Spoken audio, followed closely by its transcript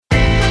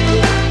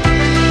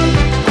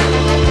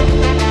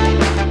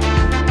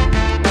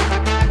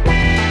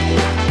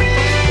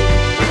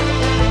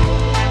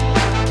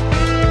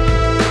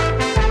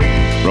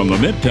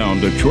Midtown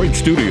Detroit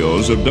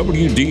studios of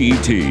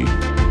WDET.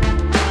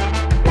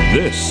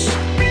 This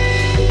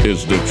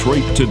is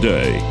Detroit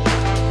Today.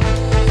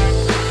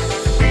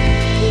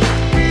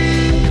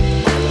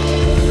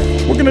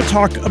 We're going to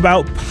talk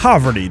about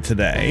poverty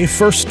today.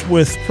 First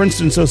with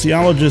Princeton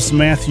sociologist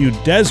Matthew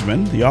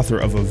Desmond, the author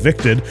of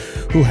Evicted,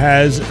 who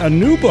has a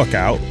new book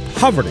out,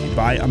 Poverty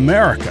by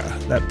America,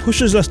 that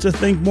pushes us to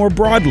think more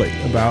broadly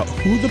about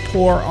who the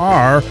poor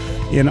are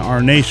in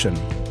our nation.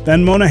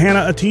 Then Mona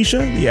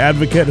Hanna-Attisha, the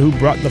advocate who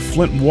brought the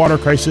Flint water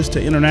crisis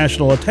to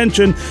international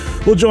attention,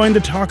 will join to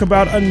talk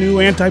about a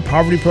new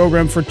anti-poverty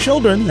program for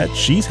children that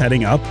she's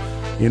heading up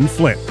in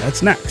Flint.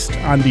 That's next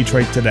on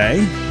Detroit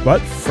Today.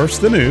 But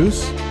first, the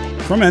news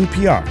from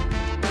NPR.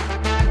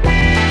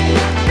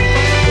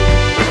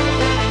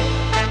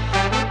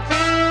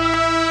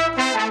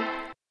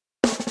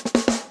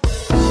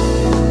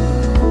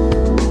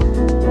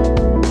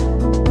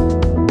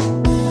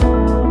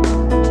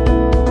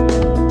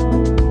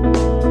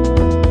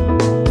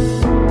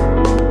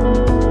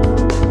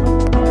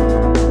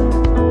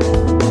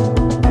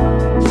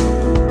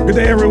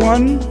 Good day,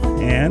 everyone,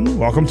 and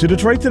welcome to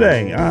Detroit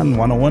Today on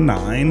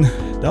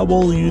 101.9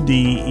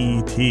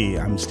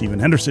 WDET. I'm Stephen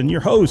Henderson,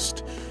 your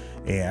host,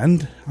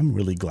 and I'm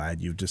really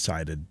glad you've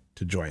decided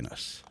to join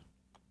us.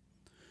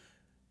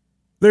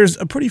 There's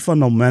a pretty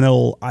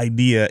fundamental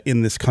idea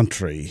in this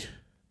country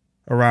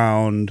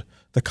around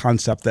the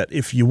concept that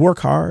if you work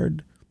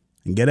hard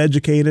and get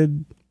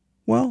educated,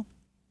 well,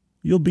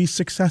 you'll be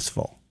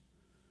successful.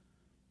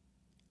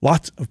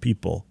 Lots of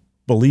people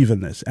believe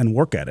in this and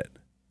work at it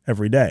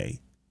every day.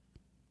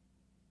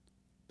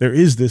 There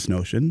is this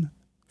notion,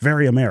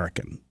 very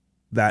American,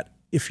 that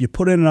if you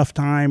put in enough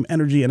time,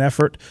 energy, and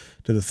effort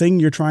to the thing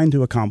you're trying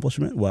to accomplish,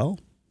 well,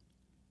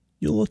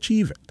 you'll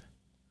achieve it.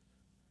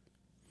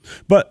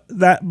 But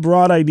that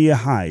broad idea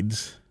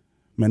hides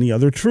many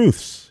other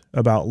truths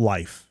about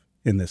life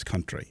in this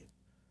country.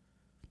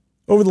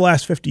 Over the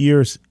last 50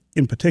 years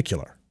in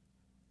particular,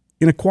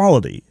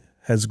 inequality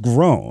has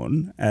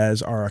grown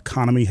as our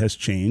economy has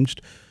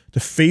changed to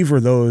favor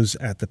those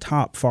at the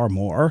top far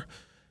more,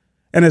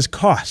 and as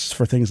costs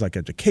for things like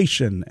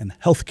education and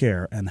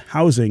healthcare and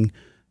housing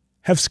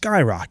have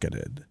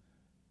skyrocketed,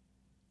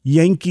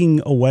 yanking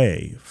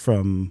away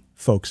from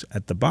folks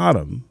at the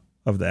bottom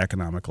of the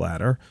economic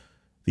ladder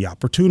the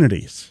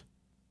opportunities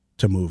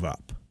to move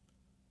up.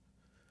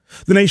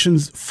 The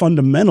nation's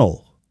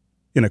fundamental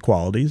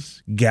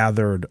inequalities,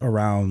 gathered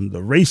around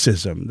the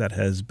racism that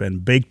has been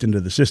baked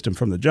into the system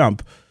from the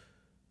jump,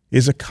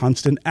 is a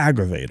constant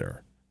aggravator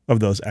of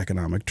those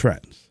economic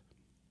trends.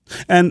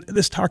 And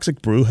this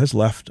toxic brew has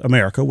left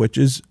America, which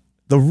is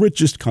the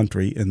richest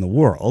country in the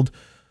world,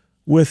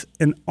 with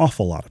an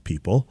awful lot of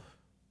people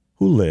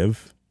who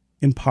live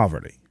in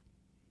poverty.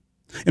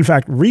 In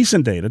fact,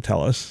 recent data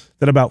tell us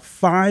that about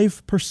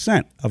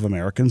 5% of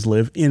Americans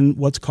live in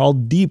what's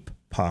called deep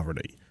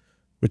poverty,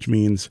 which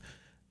means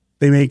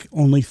they make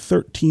only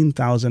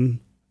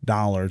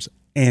 $13,000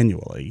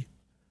 annually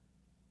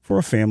for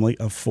a family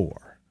of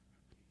four.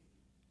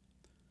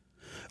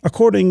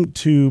 According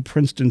to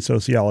Princeton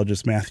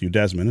sociologist Matthew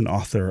Desmond, an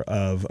author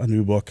of a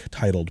new book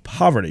titled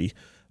Poverty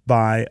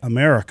by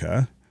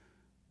America,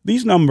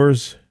 these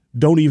numbers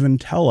don't even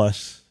tell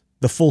us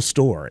the full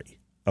story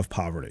of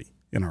poverty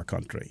in our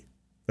country.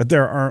 That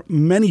there are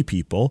many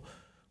people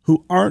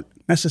who aren't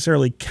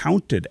necessarily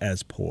counted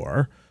as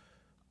poor,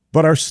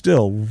 but are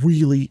still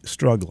really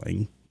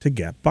struggling to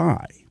get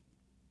by.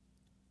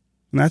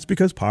 And that's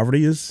because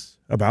poverty is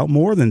about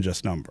more than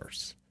just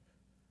numbers.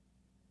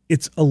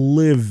 It's a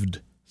lived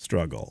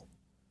struggle,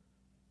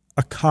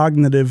 a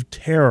cognitive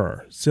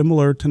terror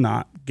similar to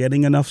not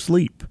getting enough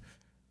sleep.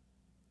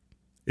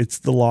 It's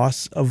the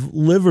loss of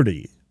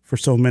liberty for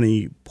so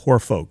many poor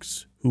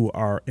folks who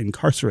are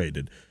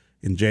incarcerated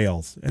in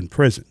jails and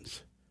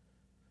prisons.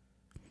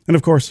 And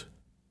of course,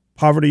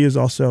 poverty is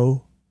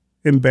also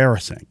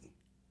embarrassing.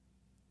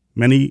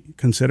 Many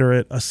consider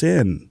it a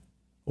sin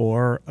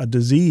or a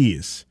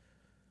disease,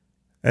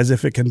 as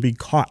if it can be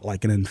caught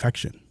like an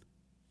infection.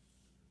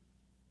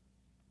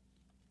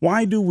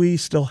 Why do we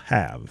still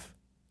have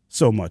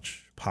so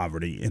much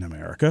poverty in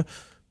America?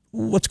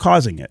 What's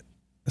causing it,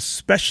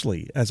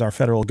 especially as our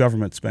federal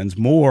government spends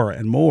more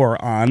and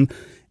more on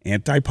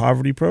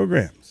anti-poverty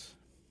programs?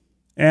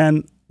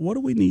 And what do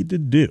we need to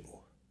do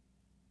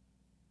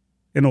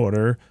in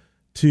order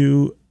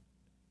to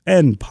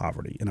end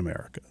poverty in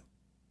America?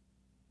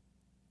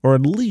 Or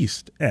at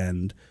least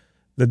end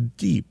the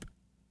deep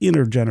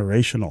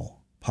intergenerational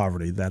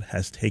poverty that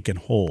has taken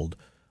hold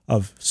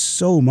of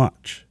so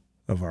much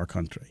of our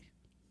country.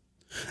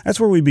 That's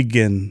where we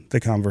begin the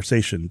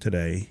conversation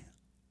today.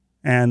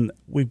 And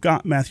we've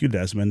got Matthew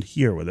Desmond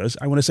here with us.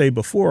 I want to say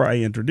before I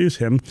introduce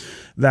him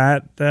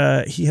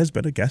that he has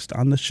been a guest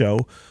on the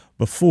show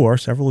before,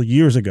 several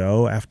years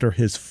ago, after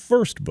his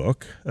first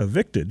book,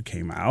 Evicted,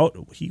 came out.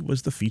 He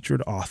was the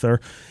featured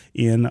author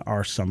in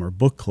our summer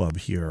book club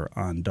here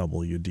on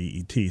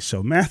WDET.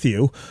 So,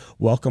 Matthew,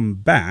 welcome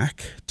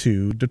back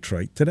to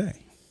Detroit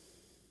Today.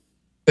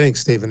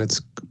 Thanks, Stephen. It's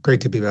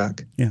great to be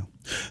back. Yeah.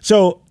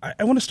 So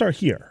I want to start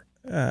here.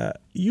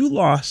 You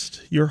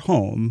lost your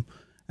home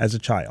as a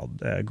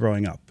child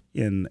growing up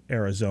in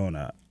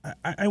Arizona.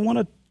 I want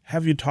to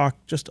have you talk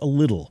just a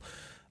little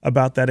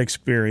about that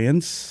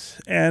experience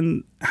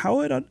and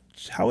how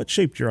it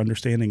shaped your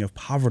understanding of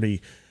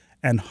poverty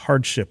and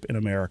hardship in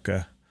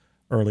America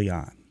early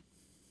on.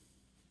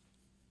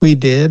 We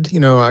did.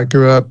 I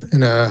grew up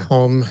in a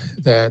home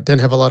that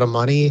didn't have a lot of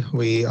money.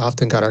 We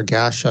often got our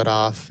gas shut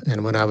off.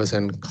 And when I was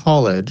in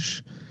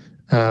college,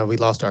 we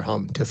lost our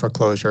home to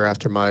foreclosure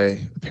after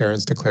my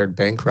parents declared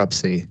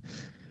bankruptcy.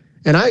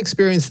 And I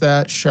experienced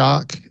that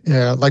shock,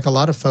 like a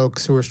lot of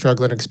folks who were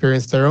struggling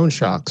experienced their own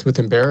shocks with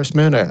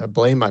embarrassment. I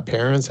blame my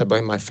parents. I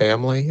blame my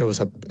family. It was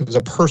a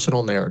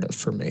personal narrative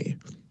for me.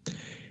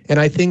 And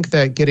I think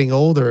that getting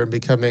older and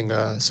becoming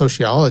a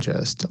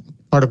sociologist,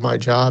 part of my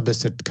job is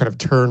to kind of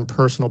turn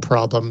personal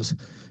problems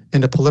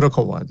into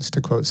political ones,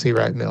 to quote C.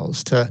 Wright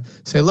Mills, to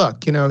say,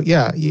 look,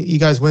 you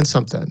guys win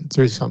something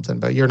through something,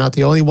 but you're not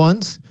the only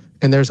ones.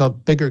 And there's a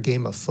bigger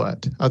game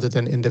afoot other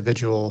than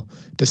individual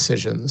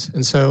decisions.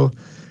 And so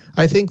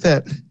I think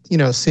that,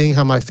 seeing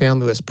how my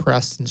family was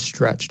pressed and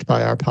stretched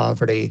by our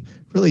poverty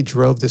really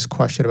drove this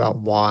question about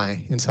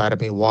why inside of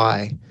me,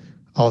 why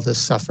all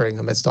this suffering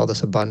amidst all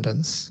this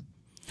abundance.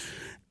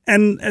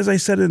 And as I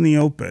said in the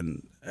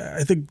open,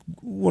 I think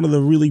one of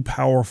the really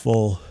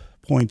powerful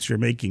points you're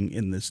making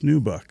in this new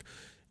book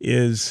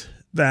is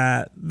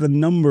that the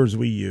numbers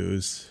we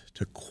use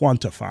to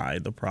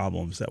quantify the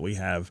problems that we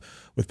have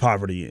with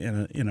poverty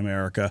in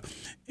America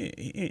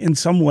in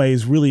some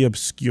ways really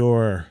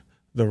obscure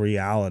the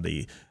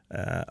reality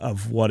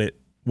of what it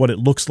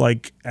looks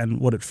like and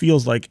what it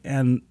feels like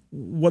and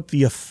what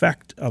the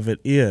effect of it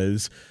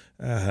is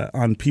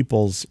on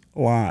people's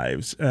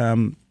lives.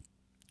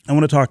 I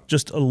want to talk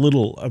just a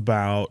little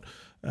about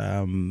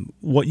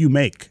what you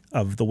make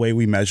of the way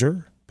we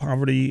measure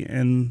poverty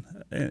in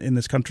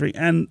this country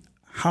and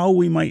how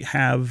we might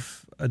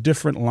have a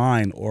different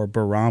line or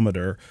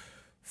barometer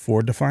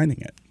for defining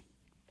it.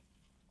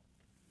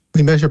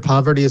 We measure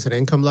poverty as an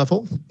income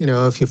level.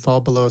 If you fall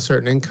below a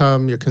certain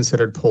income, you're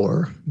considered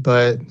poor.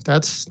 But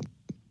that's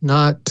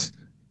not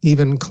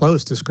even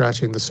close to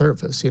scratching the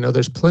surface.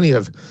 There's plenty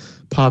of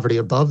poverty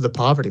above the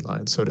poverty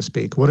line, so to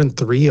speak. 1 in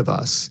 3 of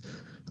us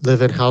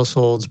live in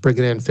households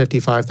bringing in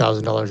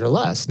 $55,000 or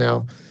less.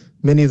 Now,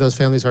 many of those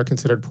families are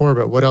considered poor,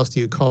 but what else do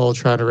you call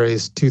trying to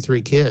raise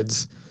 2-3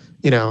 kids,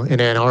 in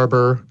Ann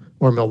Arbor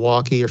or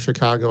Milwaukee or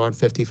Chicago on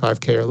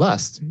 $55K or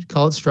less? You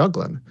call it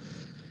struggling.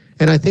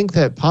 And I think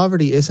that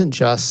poverty isn't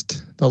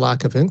just the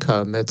lack of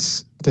income.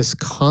 It's this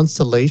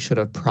constellation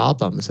of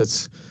problems.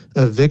 It's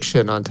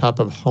eviction on top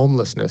of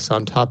homelessness,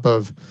 on top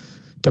of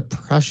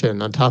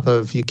depression, on top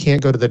of you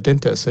can't go to the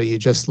dentist, so you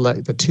just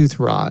let the tooth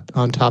rot,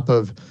 on top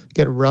of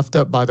get roughed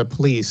up by the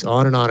police,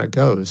 on and on it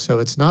goes. So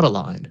it's not a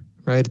line,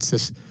 right? It's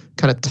this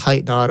kind of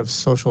tight knot of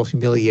social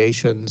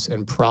humiliations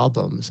and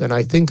problems. And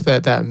I think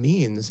that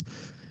means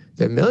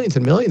that millions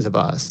and millions of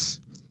us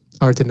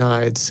are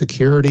denied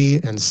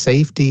security and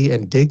safety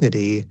and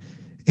dignity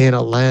in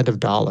a land of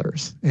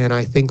dollars. And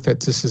I think that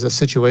this is a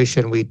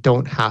situation we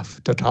don't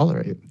have to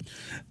tolerate.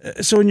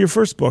 So in your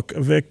first book,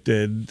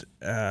 Evicted,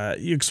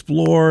 you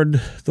explored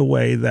the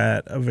way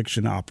that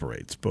eviction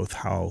operates, both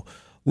how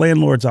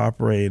landlords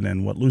operate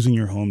and what losing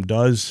your home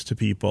does to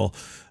people.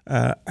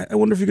 I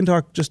wonder if you can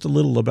talk just a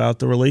little about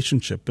the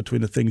relationship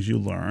between the things you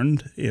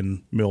learned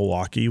in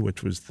Milwaukee,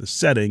 which was the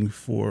setting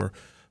for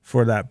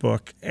that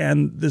book,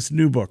 and this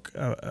new book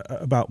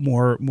about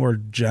more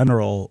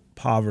general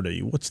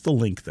poverty. What's the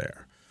link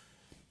there?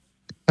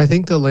 I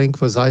think the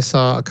link was I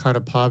saw a kind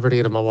of poverty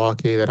in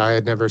Milwaukee that I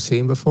had never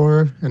seen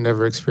before and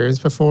never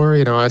experienced before.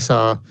 I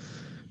saw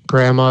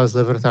grandmas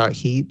living without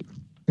heat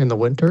in the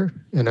winter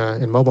in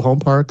mobile home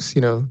parks,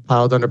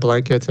 piled under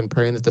blankets and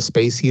praying that the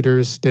space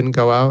heaters didn't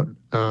go out.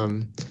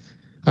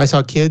 I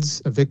saw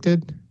kids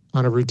evicted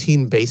on a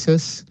routine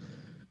basis.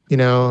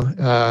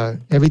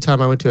 Every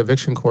time I went to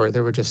eviction court,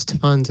 there were just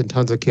tons and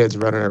tons of kids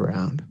running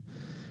around.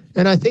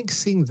 And I think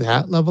seeing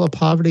that level of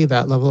poverty,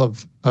 that level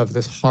of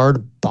this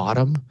hard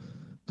bottom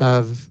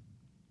of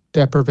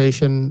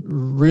deprivation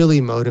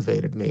really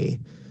motivated me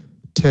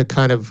to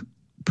kind of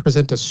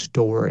present a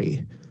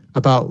story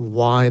about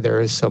why there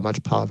is so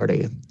much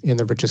poverty in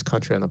the richest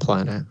country on the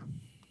planet.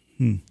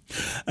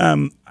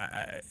 I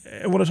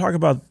want to talk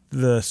about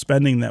the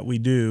spending that we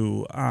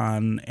do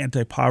on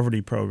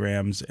anti-poverty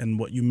programs and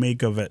what you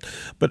make of it.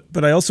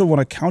 But I also want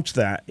to couch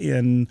that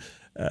in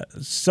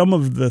some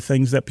of the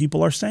things that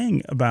people are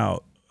saying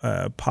about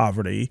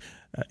poverty.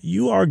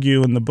 You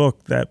argue in the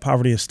book that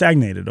poverty has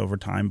stagnated over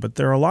time, but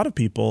there are a lot of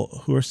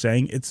people who are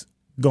saying it's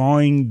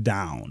going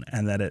down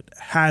and that it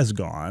has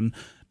gone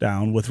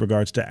down with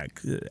regards to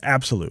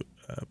absolute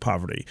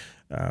poverty.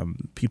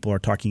 People are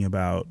talking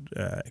about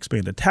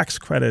expanded tax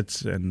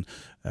credits and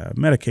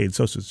Medicaid,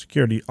 Social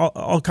Security,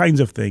 all kinds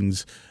of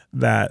things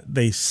that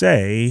they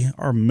say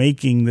are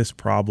making this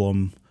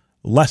problem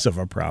less of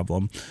a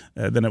problem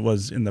than it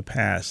was in the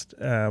past.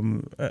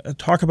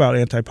 Talk about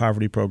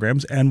anti-poverty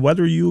programs and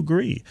whether you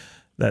agree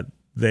that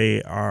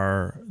they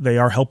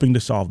are helping to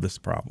solve this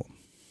problem?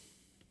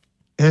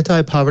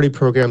 Anti-poverty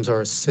programs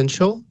are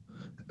essential.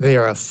 They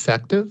are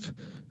effective.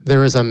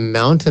 There is a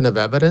mountain of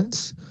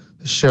evidence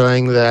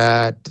showing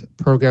that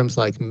programs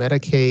like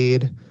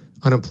Medicaid,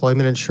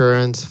 unemployment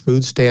insurance,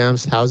 food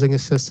stamps, housing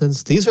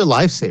assistance, these are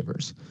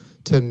lifesavers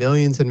to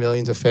millions and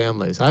millions of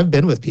families. I've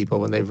been with people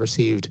when they've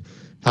received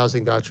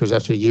housing vouchers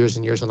after years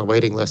and years on the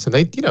waiting list, and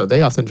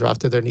they often drop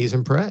to their knees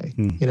and pray,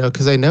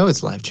 because they know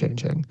it's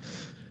life-changing.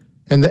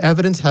 And the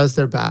evidence has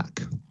their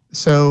back.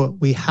 So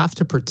we have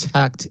to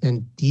protect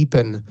and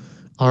deepen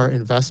our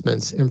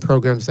investments in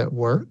programs that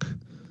work.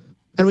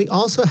 And we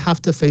also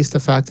have to face the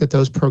fact that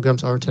those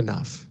programs aren't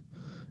enough.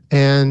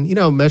 And,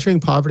 measuring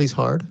poverty is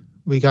hard.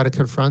 We got to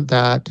confront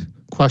that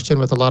question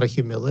with a lot of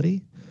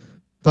humility.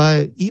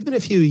 But even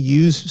if you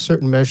use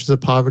certain measures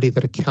of poverty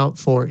that account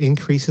for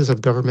increases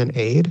of government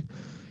aid,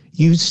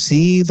 you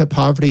see that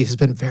poverty has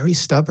been very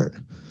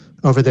stubborn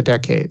over the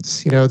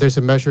decades. There's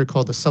a measure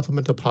called the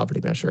supplemental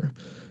poverty measure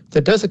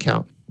that does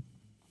account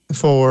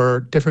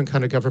for different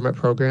kind of government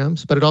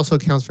programs, but it also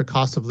accounts for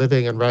cost of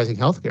living and rising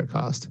healthcare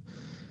cost.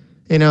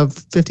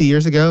 50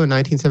 years ago in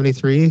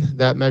 1973,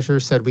 that measure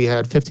said we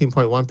had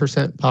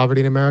 15.1%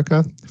 poverty in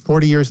America.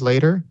 40 years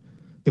later,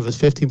 it was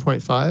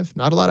 15.5%.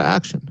 Not a lot of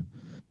action.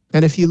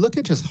 And if you look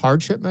at just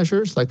hardship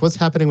measures, like what's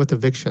happening with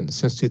evictions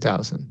since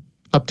 2000,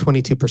 up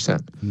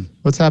 22%.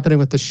 What's happening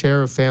with the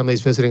share of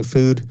families visiting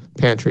food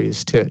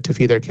pantries to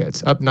feed their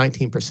kids, up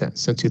 19%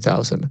 since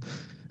 2000.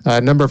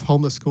 Number of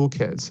homeless school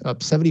kids,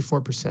 up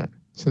 74%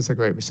 since the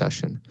Great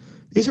Recession.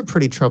 These are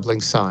pretty troubling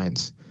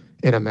signs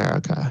in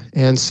America.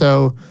 And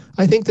so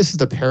I think this is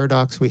the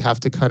paradox we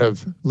have to kind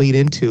of lead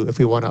into if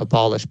we want to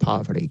abolish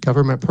poverty.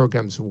 Government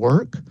programs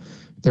work,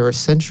 they're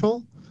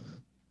essential,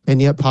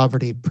 and yet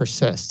poverty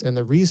persists. And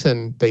the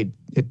reason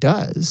it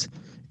does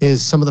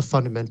is some of the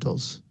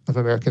fundamentals of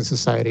American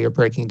society are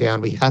breaking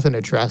down. We haven't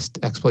addressed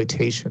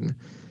exploitation,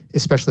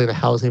 especially in the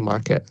housing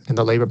market and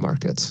the labor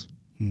markets.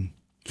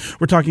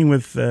 We're talking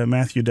with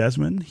Matthew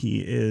Desmond.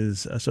 He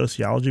is a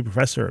sociology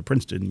professor at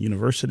Princeton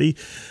University,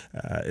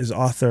 is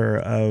author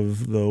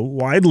of the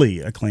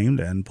widely acclaimed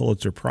and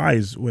Pulitzer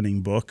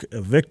Prize-winning book,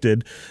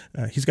 Evicted.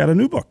 He's got a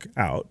new book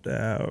out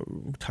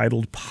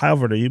titled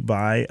Poverty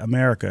by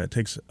America. It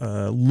takes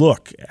a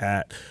look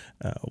at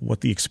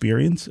what the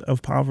experience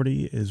of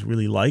poverty is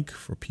really like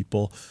for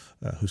people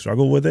who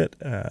struggle with it.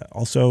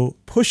 Also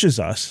pushes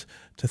us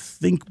to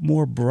think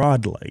more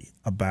broadly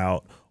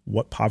about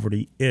what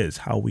poverty is,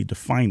 how we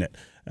define it,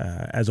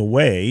 as a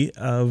way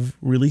of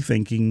really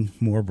thinking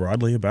more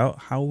broadly about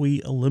how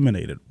we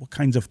eliminate it. What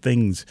kinds of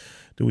things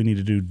do we need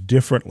to do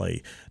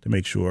differently to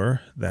make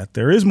sure that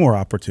there is more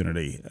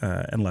opportunity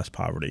and less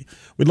poverty?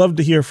 We'd love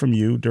to hear from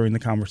you during the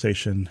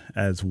conversation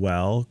as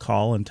well.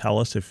 Call and tell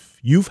us if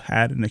you've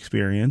had an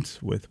experience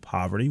with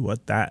poverty,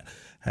 what that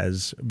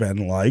has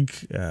been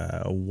like.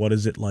 What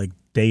is it like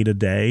day to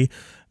day?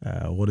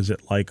 What is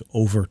it like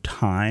over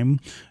time?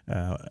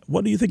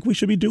 What do you think we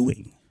should be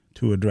doing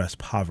to address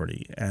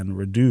poverty and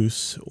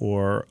reduce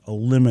or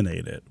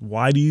eliminate it?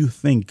 Why do you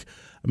think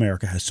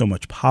America has so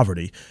much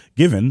poverty,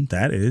 given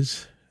that it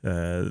is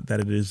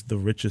the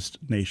richest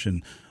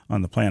nation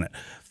on the planet?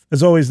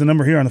 As always, the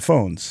number here on the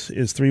phones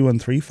is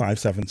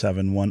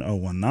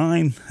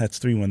 313-577-1019. That's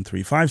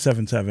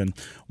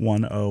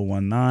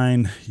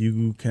 313-577-1019.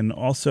 You can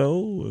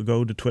also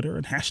go to Twitter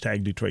and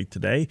hashtag Detroit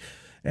Today,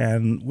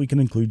 and we can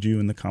include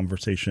you in the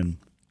conversation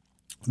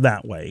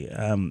that way.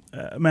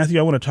 Matthew,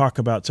 I want to talk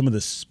about some of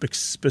the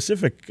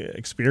specific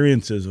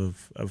experiences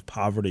of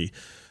poverty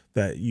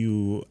that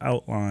you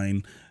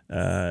outline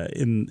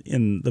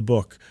in the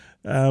book.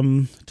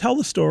 Tell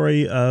the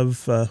story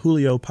of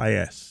Julio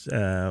Paez.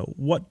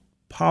 What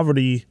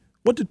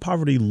did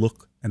poverty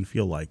look and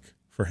feel like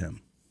for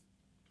him?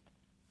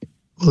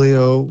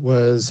 Julio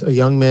was a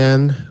young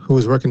man who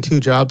was working two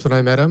jobs when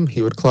I met him.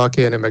 He would clock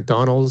in at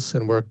McDonald's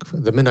and work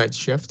the midnight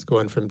shift,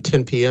 going from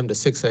 10 p.m. to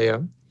 6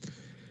 a.m.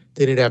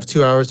 Then he'd have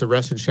 2 hours to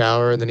rest and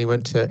shower, and then he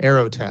went to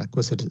Aerotech,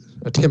 was a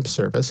temp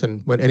service,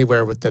 and went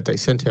anywhere that they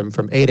sent him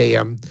from 8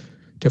 a.m.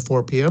 to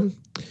 4 p.m.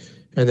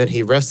 And then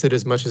he rested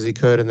as much as he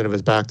could, and then it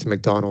was back to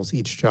McDonald's.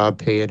 Each job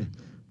paid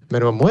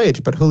minimum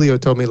wage. But Julio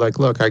told me,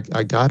 look,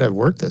 I got to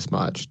work this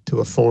much to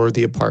afford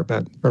the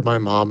apartment for my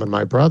mom and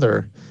my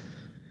brother.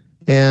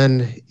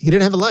 And he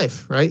didn't have a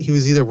life, right? He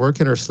was either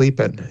working or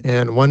sleeping.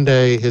 And one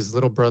day, his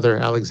little brother,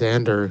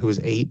 Alexander, who was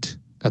 8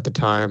 at the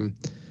time,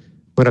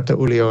 went up to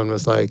Julio and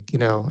was like,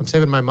 I'm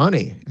saving my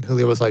money. And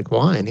Julio was like,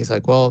 why? And he's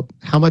like, well,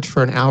 how much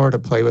for an hour to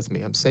play with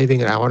me? I'm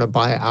saving an hour to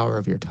buy an hour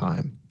of your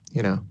time,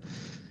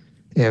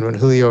 And when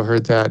Julio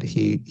heard that,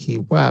 he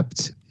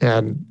wept.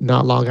 And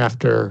not long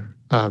after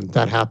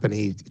that happened,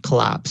 he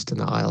collapsed in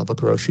the aisle of a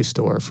grocery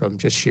store from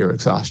just sheer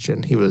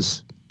exhaustion. He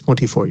was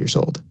 24 years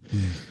old.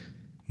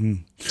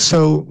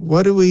 So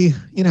what do we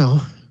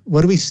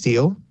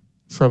steal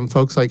from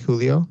folks like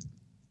Julio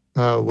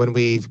when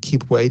we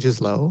keep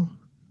wages low?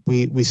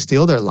 We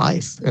steal their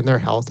life and their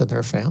health and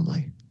their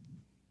family.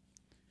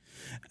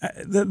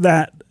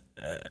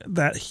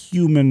 that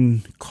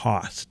human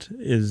cost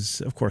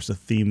is, of course, a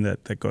theme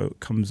that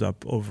comes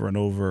up over and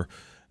over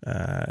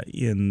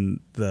in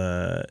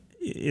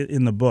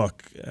the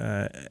book.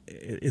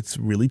 It's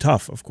really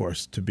tough, of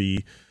course, to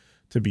be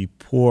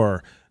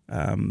poor,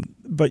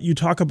 but you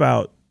talk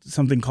about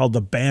something called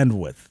the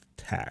bandwidth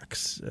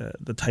tax,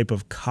 the type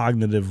of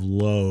cognitive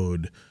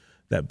load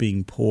that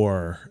being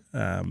poor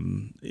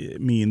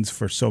it means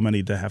for so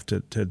many to have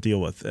to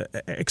deal with.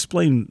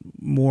 Explain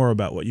more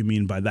about what you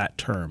mean by that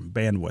term,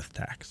 bandwidth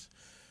tax.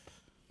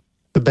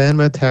 The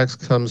bandwidth tax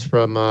comes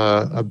from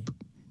a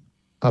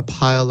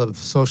pile of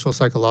social,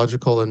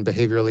 psychological, and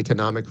behavioral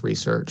economic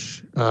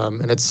research.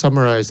 And it's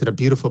summarized in a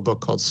beautiful book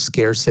called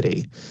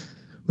Scarcity,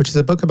 which is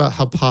a book about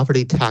how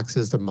poverty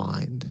taxes the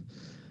mind.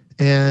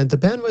 And the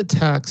bandwidth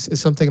tax is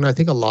something that I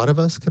think a lot of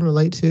us can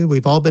relate to.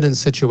 We've all been in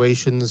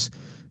situations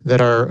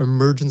that are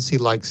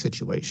emergency-like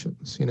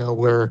situations,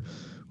 where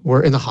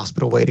we're in the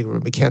hospital waiting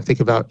room. We can't think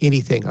about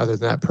anything other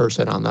than that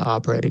person on the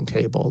operating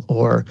table,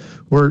 or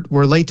we're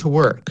late to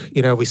work.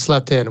 We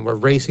slept in and we're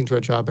racing to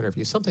a job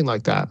interview, something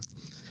like that.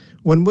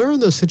 When we're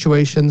in those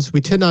situations,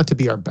 we tend not to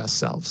be our best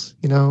selves.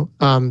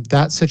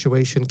 That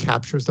situation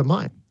captures the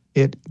mind.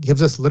 It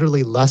gives us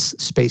literally less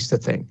space to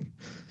think.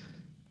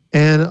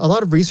 And a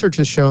lot of research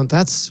has shown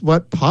that's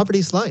what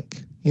poverty's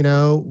like.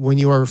 When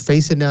you are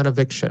facing down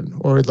eviction,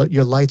 or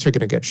your lights are going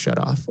to get shut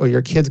off, or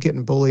your kid's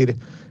getting bullied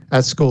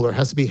at school or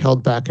has to be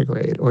held back a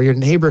grade, or your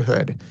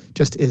neighborhood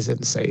just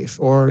isn't safe,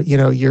 or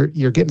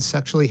you're getting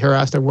sexually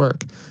harassed at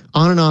work,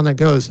 on and on that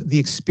goes. The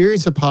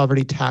experience of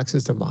poverty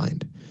taxes the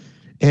mind.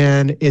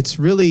 And it's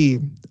really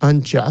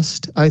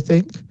unjust, I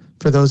think,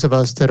 for those of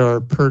us that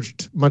are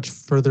perched much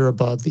further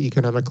above the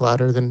economic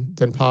ladder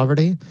than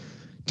poverty,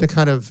 to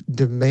kind of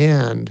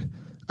demand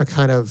a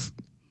kind of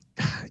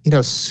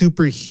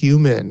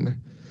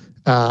superhuman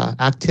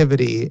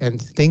activity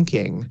and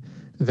thinking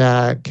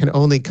that can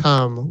only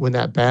come when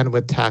that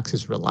bandwidth tax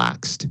is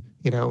relaxed,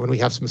 when we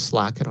have some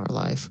slack in our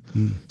life.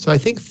 So I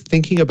think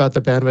thinking about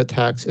the bandwidth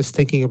tax is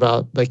thinking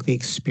about like the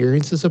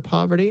experiences of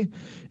poverty.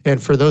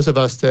 And for those of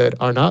us that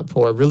are not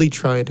poor, really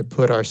trying to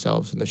put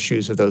ourselves in the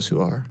shoes of those who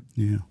are.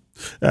 Yeah.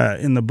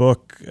 In the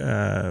book,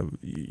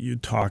 you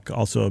talk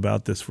also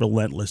about this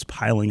relentless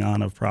piling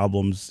on of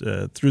problems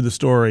through the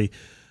story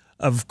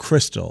of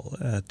Crystal.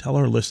 Tell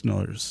our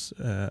listeners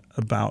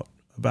about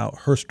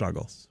her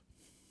struggles.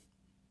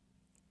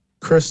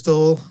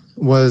 Crystal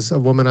was a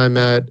woman I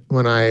met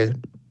when I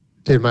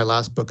did my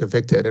last book,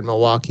 Evicted, in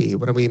Milwaukee.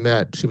 When we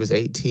met, she was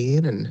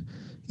 18, and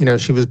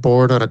she was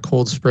born on a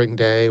cold spring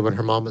day when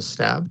her mom was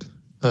stabbed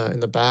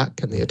in the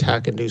back, and the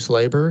attack induced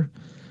labor.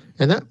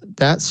 And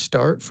that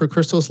start for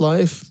Crystal's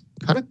life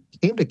kind of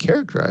came to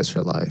characterize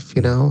her life.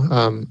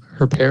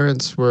 Her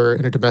parents were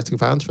in a domestic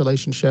violence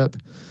relationship.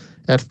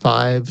 At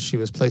 5, she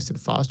was placed in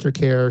foster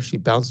care. She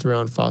bounced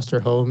around foster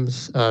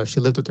homes. She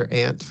lived with her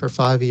aunt for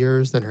 5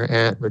 years. Then her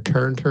aunt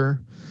returned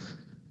her.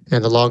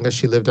 And the longest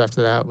she lived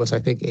after that was, I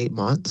think, 8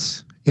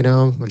 months.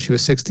 When she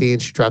was 16,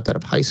 she dropped out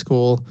of high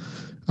school.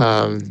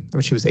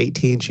 When she was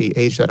 18, she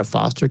aged out of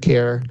foster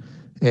care.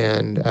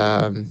 And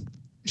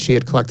she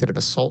had collected an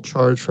assault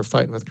charge for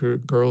fighting with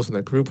girls in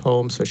the group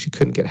home, so she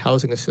couldn't get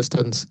housing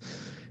assistance.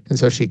 And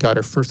so she got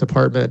her first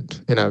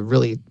apartment in a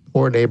really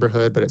poor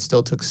neighborhood, but it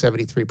still took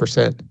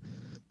 73%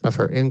 of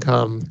her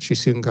income. She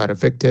soon got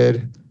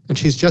evicted, and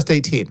she's just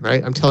 18,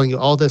 right? I'm telling you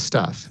all this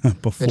stuff.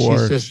 Before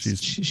and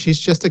she's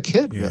just a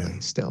kid, really,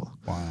 still.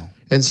 Wow.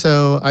 And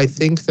so I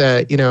think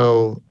that,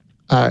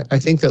 I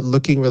think that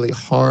looking really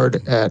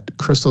hard at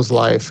Crystal's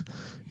life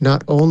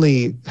not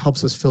only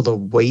helps us feel the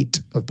weight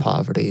of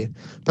poverty,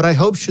 but I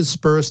hope should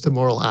spur us to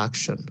moral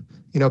action.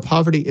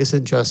 Poverty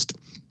isn't just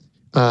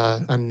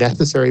a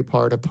necessary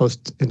part of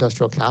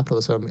post-industrial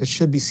capitalism. It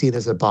should be seen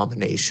as an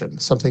abomination,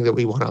 something that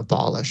we want to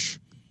abolish.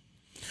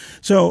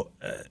 So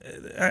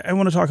I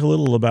want to talk a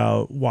little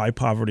about why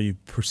poverty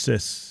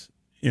persists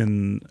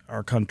in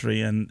our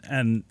country,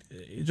 and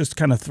just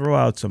kind of throw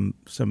out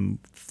some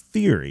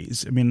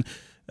theories. I mean,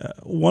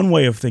 one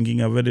way of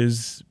thinking of it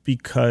is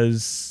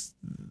because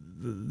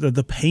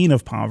the pain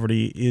of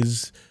poverty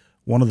is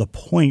one of the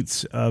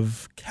points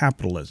of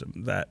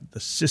capitalism, that the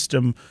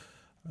system,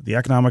 the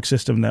economic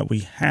system that we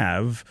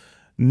have,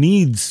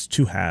 needs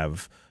to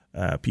have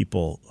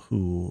people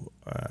who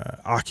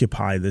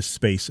occupy this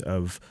space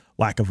of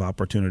lack of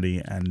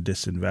opportunity and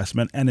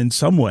disinvestment. And in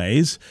some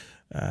ways,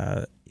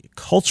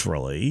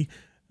 culturally,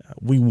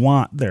 we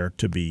want there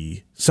to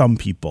be some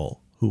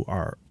people who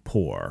are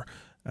poor.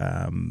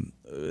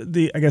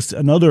 I guess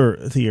another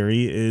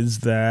theory is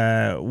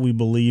that we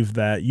believe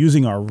that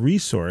using our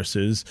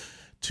resources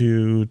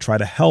to try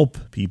to help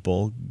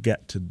people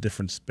get to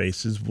different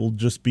spaces will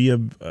just be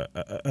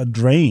a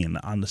drain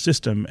on the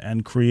system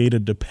and create a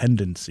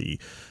dependency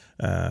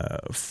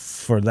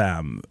for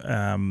them.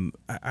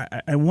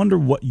 I wonder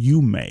what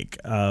you make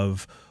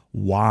of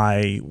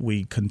why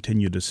we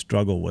continue to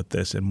struggle with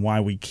this, and why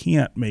we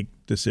can't make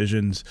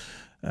decisions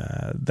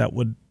that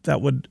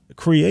would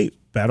create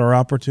better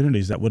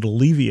opportunities, that would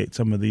alleviate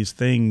some of these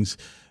things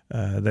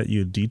that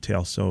you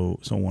detail so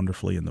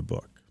wonderfully in the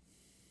book.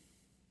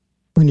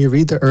 when you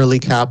read the early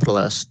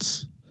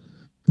capitalists,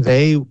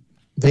 they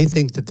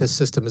think that this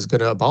system is going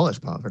to abolish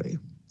poverty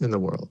in the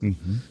world.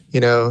 Mm-hmm.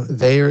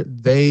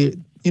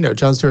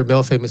 John Stuart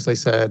Mill famously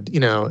said,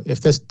 if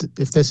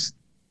this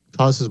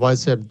causes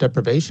widespread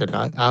deprivation,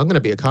 I'm going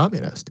to be a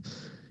communist.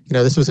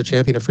 This was a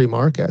champion of free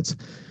markets.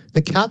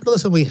 The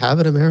capitalism we have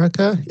in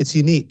America, it's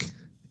unique.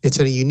 It's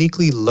a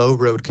uniquely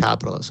low-road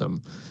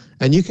capitalism.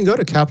 And you can go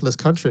to capitalist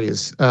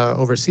countries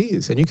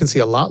overseas, and you can see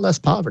a lot less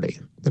poverty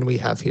than we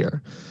have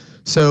here.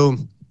 So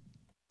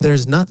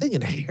there's nothing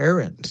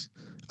inherent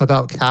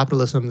about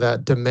capitalism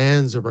that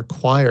demands or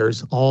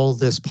requires all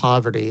this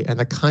poverty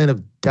and the kind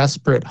of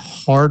desperate,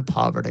 hard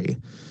poverty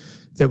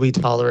that we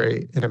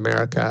tolerate in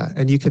America.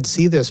 And you can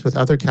see this with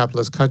other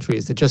capitalist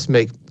countries that just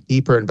make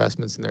deeper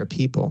investments in their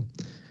people.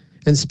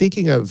 And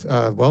speaking of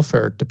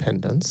welfare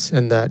dependence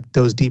and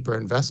those deeper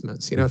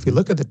investments, if you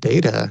look at the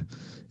data,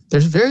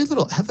 there's very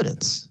little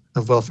evidence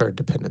of welfare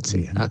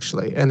dependency,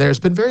 actually. And there's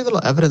been very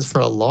little evidence for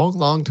a long,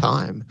 long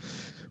time.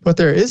 What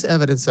there is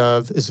evidence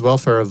of is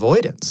welfare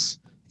avoidance.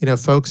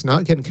 Folks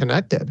not getting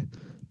connected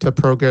to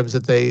programs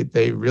that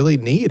they really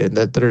need and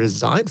that are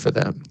designed for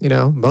them.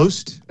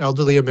 Most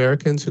elderly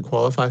Americans who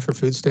qualify for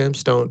food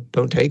stamps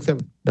don't take them,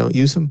 don't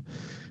use them.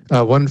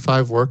 1 in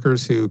 5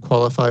 workers who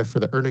qualify for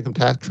the earned income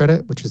tax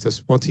credit, which is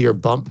this once-a-year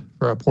bump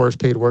for our poorest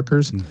paid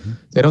workers,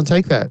 they don't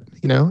take that,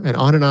 and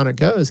on it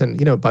goes.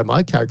 And, by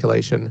my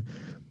calculation,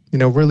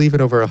 we're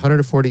leaving over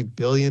 $140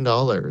 billion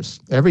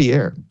every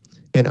year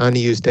in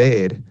unused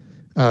aid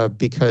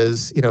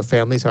because,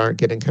 families aren't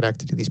getting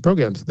connected to these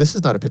programs. This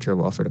is not a picture of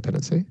welfare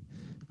dependency,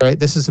 right?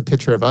 This is a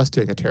picture of us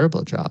doing a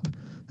terrible job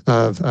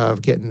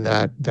of getting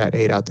that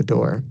aid out the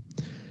door.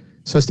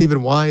 So,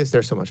 Stephen, why is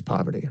there so much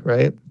poverty,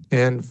 right?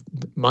 And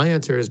my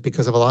answer is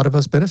because a lot of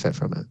us benefit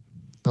from it.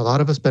 A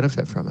lot of us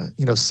benefit from it.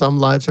 Some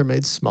lives are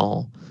made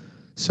small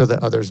so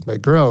that others may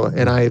grow.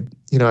 And I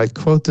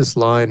quote this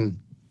line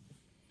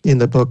in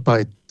the book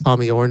by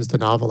Tommy Orns, the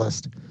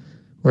novelist,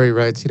 where he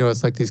writes,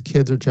 it's like these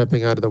kids are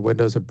jumping out of the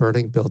windows of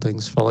burning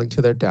buildings, falling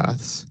to their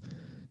deaths.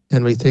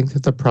 And we think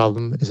that the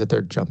problem is that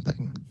they're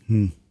jumping.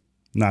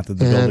 Not that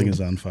the building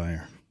is on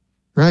fire.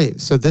 Right.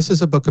 So this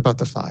is a book about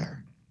the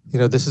fire.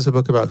 This is a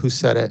book about who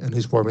set it and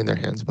who's warming their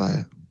hands by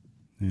it.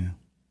 Yeah.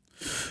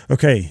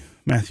 Okay.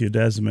 Matthew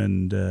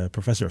Desmond,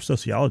 professor of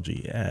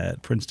sociology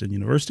at Princeton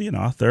University and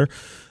author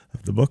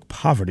of the book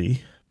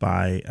Poverty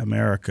by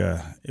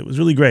America. It was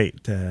really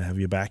great to have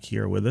you back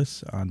here with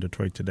us on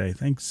Detroit Today.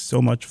 Thanks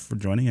so much for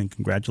joining, and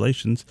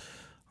congratulations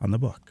on the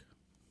book.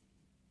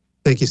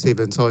 Thank you,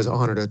 Stephen. It's always an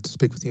honor to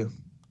speak with you.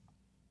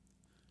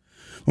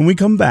 When we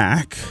come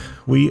back,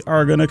 we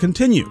are going to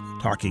continue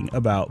talking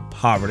about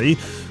poverty.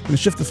 We're going to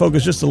shift the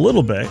focus just a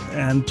little bit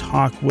and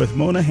talk with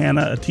Mona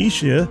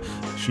Hanna-Attisha.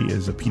 She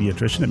is a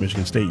pediatrician at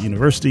Michigan State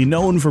University,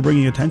 known for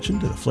bringing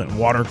attention to the Flint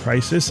water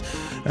crisis.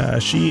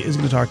 She is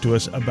going to talk to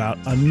us about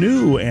a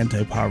new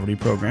anti-poverty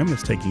program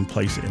that's taking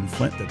place in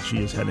Flint that she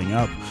is heading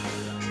up.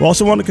 We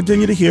also want to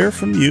continue to hear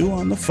from you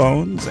on the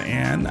phones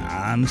and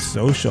on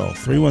social.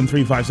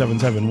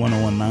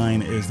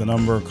 313-577-1019 is the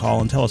number.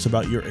 Call and tell us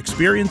about your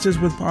experiences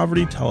with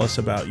poverty. Tell us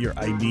about your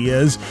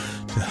ideas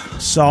to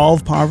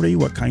solve poverty.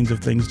 What kinds of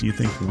things do you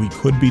think we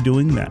could be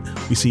doing that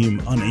we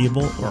seem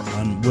unable or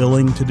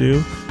unwilling to do?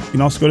 You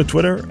can also go to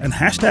Twitter and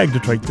hashtag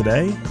Detroit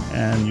Today,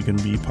 and you can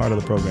be part of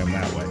the program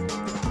that way.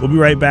 We'll be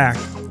right back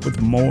with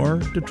more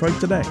Detroit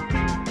Today.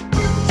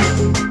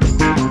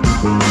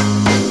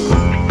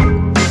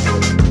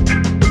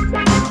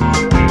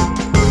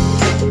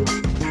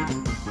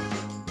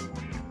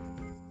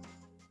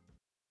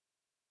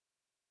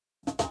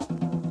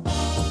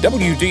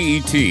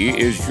 WDET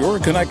is your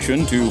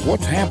connection to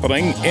what's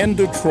happening in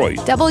Detroit.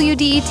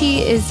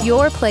 WDET is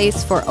your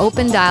place for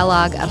open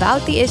dialogue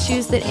about the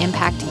issues that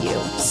impact you.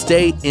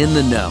 Stay in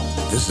the know.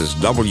 This is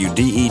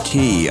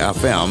WDET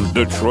FM,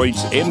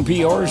 Detroit's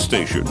NPR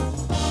station.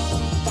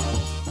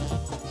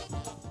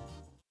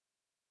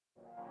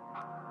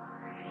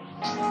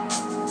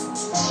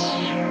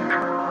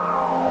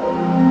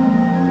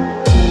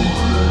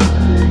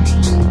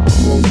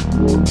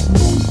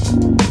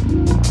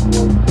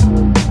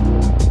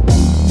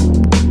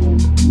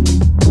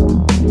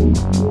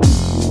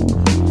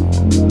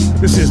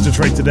 This is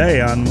Detroit Today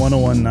on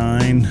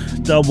 101.9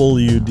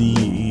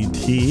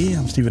 WDET.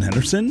 I'm Stephen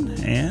Henderson,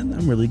 and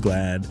I'm really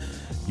glad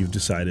you've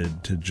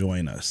decided to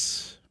join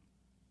us.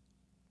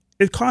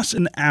 It costs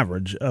an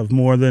average of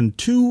more than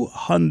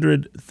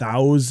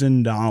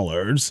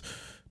 $200,000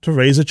 to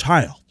raise a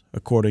child,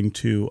 according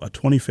to a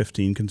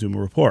 2015 Consumer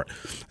Report.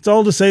 It's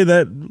all to say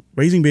that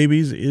raising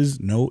babies is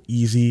no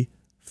easy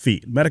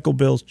feat. Medical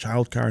bills,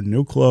 childcare,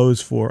 new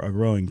clothes for a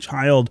growing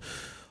child,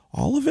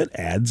 all of it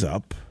adds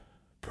up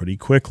pretty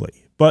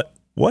quickly. But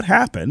what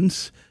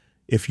happens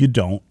if you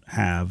don't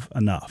have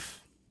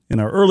enough?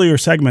 In our earlier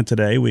segment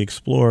today, we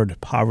explored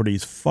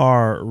poverty's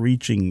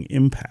far-reaching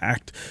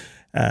impact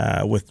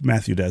with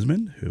Matthew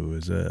Desmond, who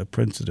is a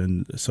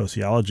Princeton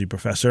sociology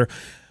professor.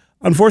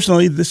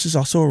 Unfortunately, this is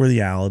also a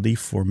reality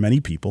for many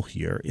people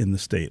here in the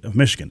state of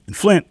Michigan. In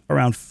Flint,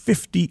 around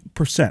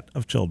 50%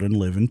 of children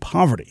live in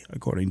poverty,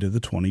 according to the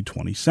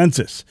 2020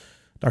 census.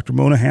 Dr.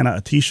 Mona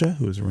Hanna-Attisha,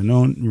 who is a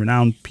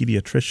renowned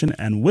pediatrician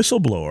and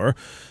whistleblower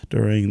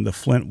during the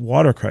Flint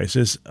water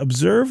crisis,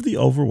 observed the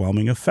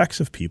overwhelming effects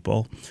of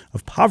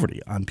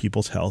poverty on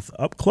people's health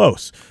up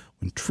close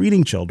when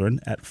treating children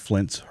at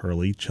Flint's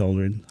Hurley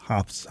Children's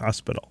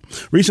Hospital.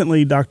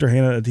 Recently, Dr.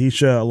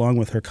 Hanna-Attisha, along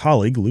with her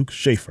colleague Luke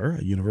Shaefer,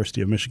 a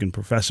University of Michigan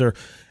professor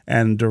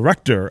and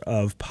director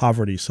of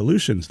poverty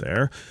solutions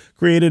there,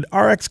 created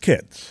RX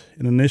Kids,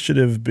 an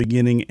initiative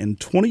beginning in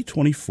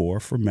 2024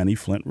 for many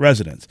Flint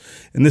residents.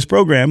 In this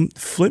program,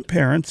 Flint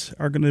parents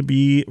are going to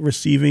be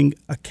receiving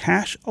a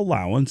cash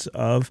allowance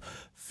of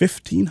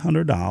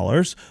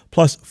 $1,500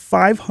 plus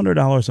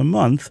 $500 a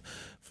month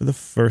for the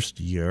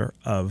first year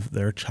of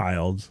their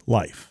child's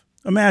life.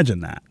 Imagine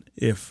that,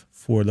 if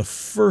for the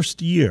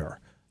first year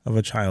of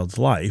a child's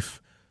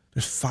life,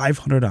 there's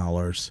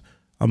 $500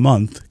 a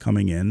month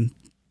coming in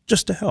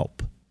just to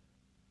help.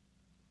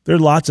 There are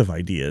lots of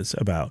ideas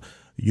about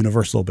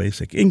universal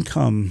basic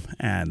income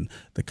and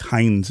the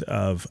kinds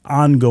of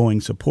ongoing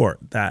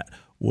support that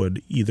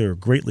would either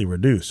greatly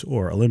reduce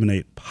or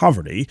eliminate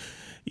poverty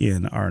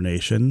in our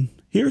nation.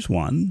 Here's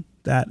one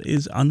that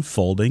is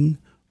unfolding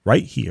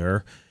right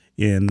here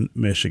in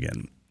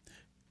Michigan.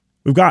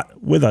 We've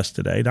got with us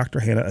today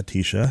Dr.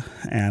 Hanna-Attisha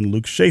and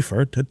Luke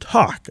Shaefer to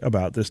talk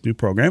about this new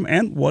program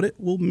and what it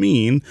will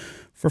mean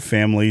for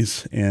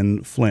families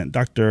in Flint.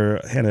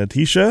 Dr.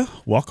 Hanna-Attisha,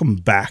 welcome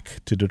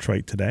back to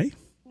Detroit Today.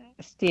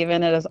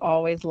 Stephen, it is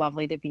always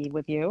lovely to be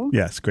with you.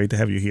 Yes, great to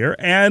have you here.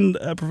 And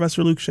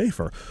Professor Luke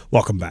Shaefer,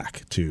 welcome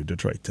back to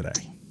Detroit Today.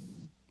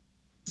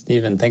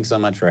 Stephen, thanks so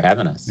much for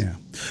having us. Yeah.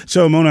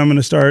 So, Mona, I'm going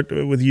to start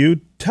with you.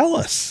 Tell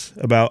us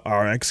about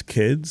RX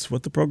Kids,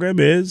 what the program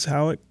is,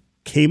 how it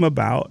came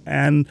about,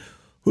 and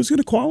who's going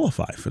to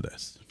qualify for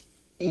this.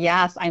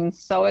 Yes, I'm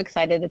so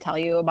excited to tell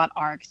you about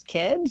RX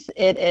Kids.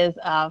 It is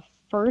a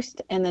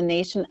first in the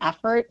nation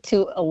effort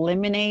to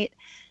eliminate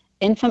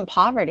infant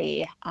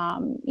poverty.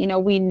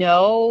 We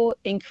know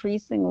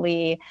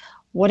increasingly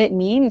what it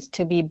means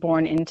to be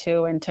born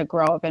into and to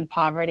grow up in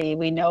poverty.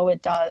 We know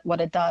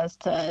what it does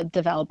to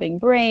developing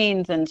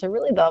brains and to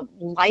really the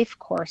life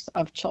course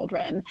of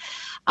children.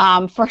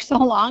 For so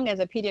long as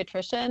a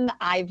pediatrician,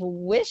 I've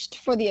wished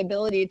for the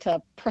ability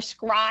to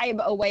prescribe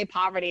away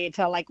poverty,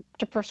 to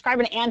prescribe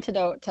an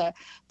antidote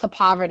to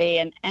poverty,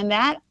 and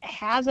that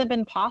hasn't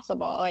been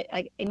possible.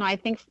 I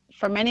think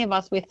for many of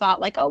us, we thought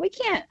we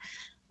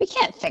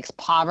can't fix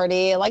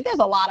poverty. There's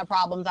a lot of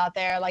problems out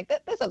there.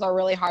 This is a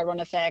really hard one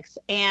to fix.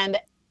 And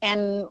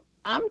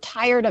I'm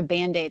tired of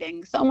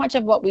band-aiding. So much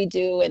of what we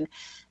do in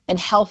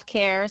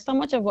healthcare, so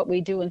much of what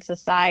we do in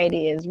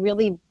society is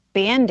really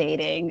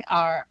band-aiding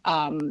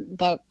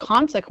the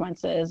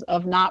consequences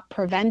of not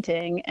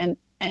preventing and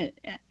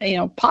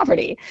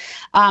poverty.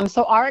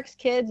 So RX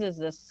Kids is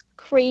this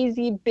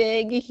crazy,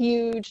 big,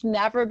 huge,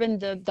 never been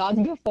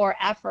done before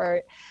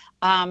effort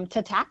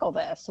to tackle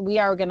this. We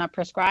are going to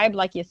prescribe,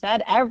 like you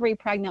said, every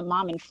pregnant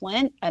mom in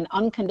Flint an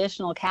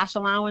unconditional cash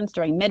allowance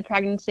during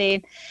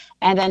mid-pregnancy.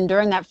 And then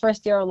during that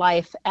first year of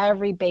life,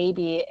 every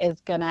baby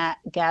is going to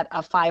get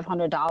a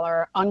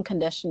 $500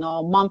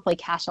 unconditional monthly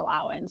cash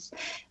allowance.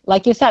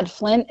 Like you said,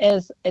 Flint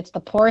it's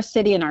the poorest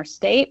city in our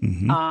state.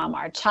 Mm-hmm.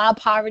 Our child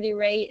poverty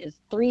rate is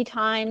 3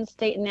 times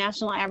state and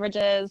national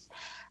averages.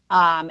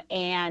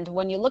 And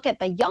when you look at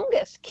the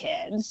youngest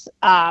kids,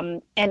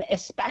 and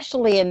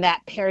especially in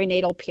that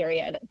perinatal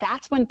period,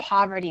 that's when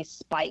poverty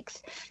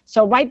spikes.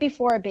 So right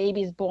before a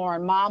baby's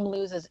born, mom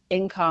loses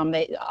income.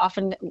 They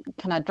often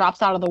kind of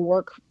drops out of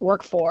the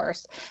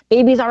workforce.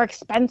 Babies are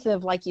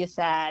expensive, like you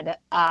said.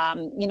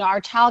 Our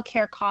child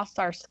care costs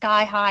are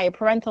sky high.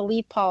 Parental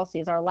leave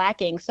policies are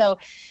lacking. So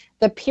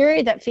the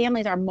period that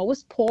families are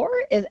most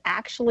poor is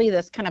actually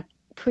this kind of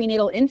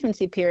prenatal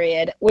infancy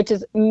period, which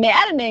is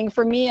maddening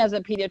for me as a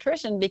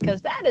pediatrician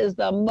because that is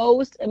the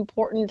most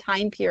important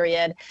time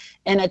period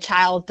in a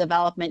child's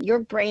development. Your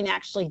brain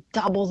actually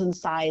doubles in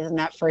size in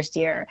that first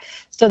year.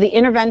 So the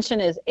intervention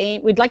is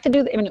we'd like to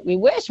do, we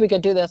wish we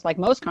could do this like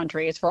most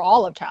countries for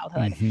all of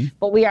childhood, mm-hmm.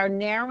 but we are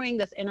narrowing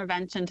this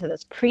intervention to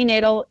this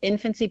prenatal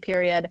infancy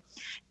period,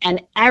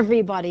 and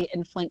everybody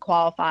in Flint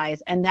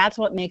qualifies. And that's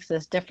what makes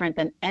this different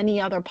than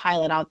any other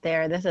pilot out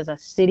there. This is a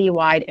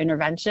citywide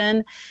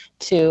intervention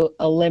to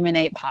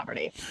eliminate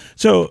poverty.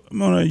 So,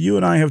 Mona, you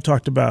and I have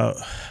talked about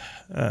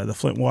the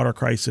Flint water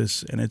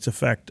crisis and its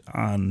effect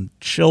on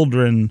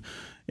children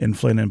in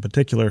Flint in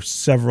particular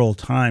several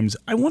times.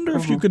 I wonder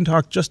if you can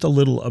talk just a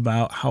little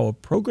about how a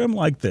program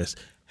like this,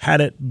 had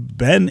it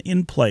been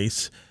in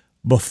place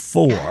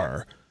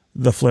before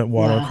the Flint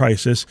water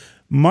crisis,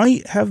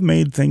 might have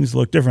made things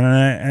look different.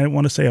 And I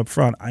want to say up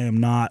front, I am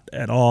not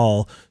at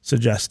all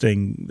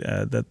suggesting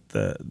that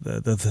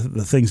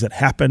the things that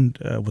happened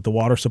with the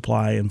water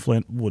supply in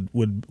Flint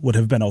would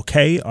have been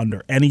okay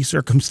under any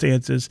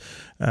circumstances.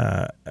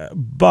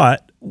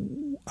 But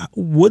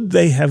would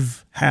they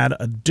have had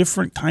a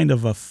different kind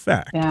of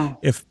effect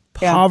if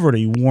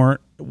poverty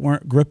weren't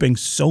weren't gripping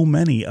so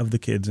many of the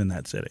kids in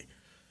that city?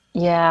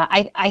 Yeah,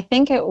 I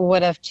think it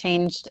would have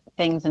changed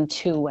things in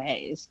two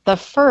ways. The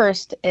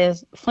first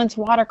is Flint's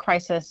water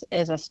crisis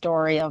is a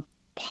story of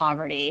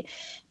poverty.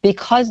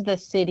 Because the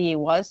city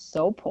was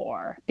so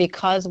poor,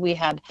 because we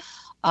had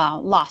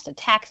lost a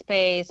tax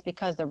base,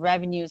 because the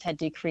revenues had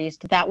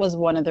decreased. That was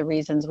one of the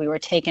reasons we were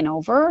taken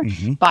over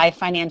by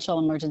financial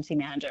emergency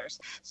managers.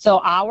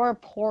 So our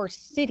poor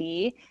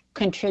city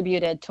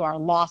contributed to our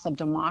loss of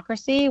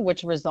democracy,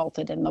 which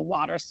resulted in the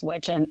water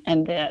switch and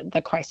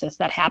the crisis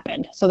that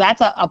happened. So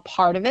that's a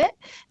part of it.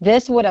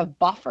 This would have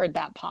buffered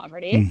that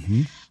poverty.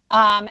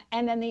 And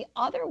then the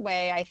other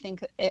way, I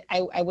think,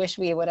 I wish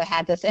we would have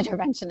had this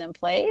intervention in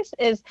place,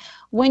 is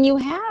when you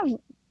have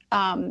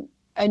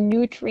a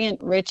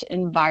nutrient-rich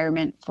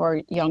environment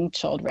for young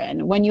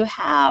children, when you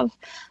have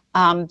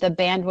the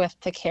bandwidth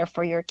to care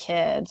for your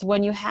kids,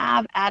 when you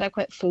have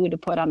adequate food to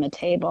put on the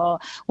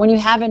table, when you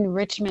have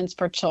enrichments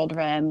for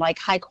children like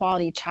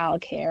high-quality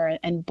childcare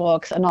and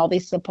books and all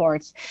these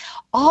supports,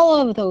 all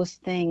of those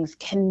things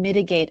can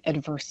mitigate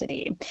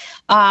adversity.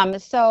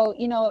 So,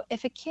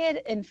 if a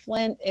kid in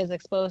Flint is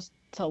exposed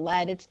to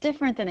lead, it's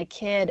different than a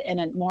kid in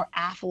a more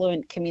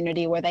affluent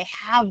community where they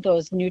have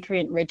those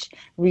nutrient-rich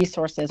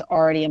resources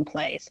already in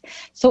place.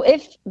 So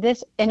if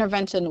this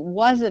intervention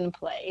was in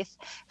place,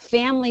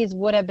 families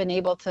would have been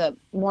able to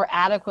more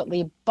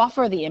adequately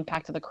buffer the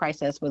impact of the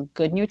crisis with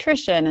good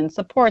nutrition and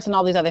supports and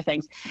all these other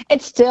things.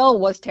 It still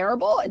was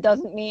terrible. It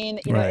doesn't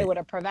mean it would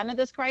have prevented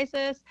this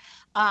crisis.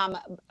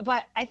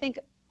 But I think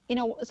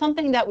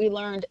something that we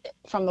learned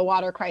from the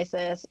water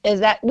crisis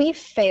is that we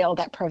failed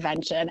at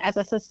prevention. As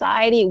a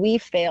society, we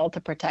failed to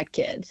protect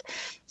kids.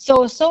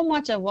 So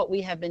much of what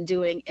we have been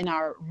doing in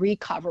our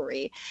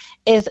recovery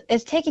is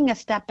taking a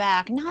step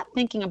back, not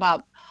thinking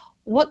about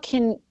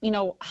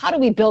how do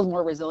we build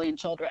more resilient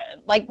children?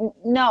 Like,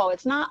 no,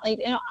 it's not like,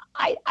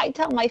 I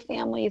tell my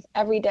families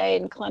every day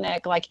in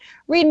clinic, like,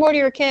 read more to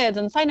your kids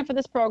and sign up for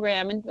this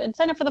program and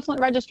sign up for the Flint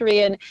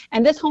Registry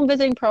and this home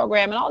visiting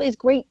program and all these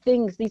great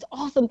things, these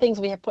awesome things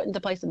we have put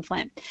into place in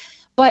Flint.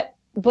 But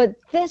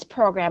this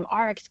program,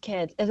 RX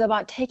Kids, is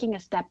about taking a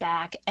step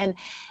back and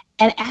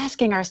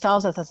asking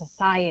ourselves as a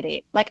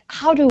society, like,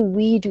 how do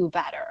we do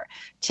better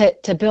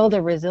to build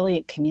a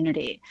resilient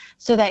community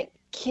so that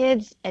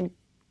kids and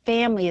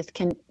families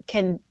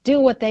can do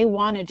what they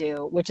want to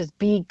do, which is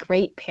be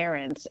great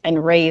parents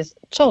and raise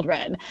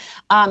children.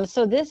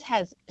 So this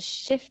has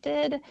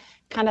shifted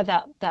kind of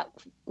that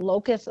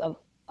locus of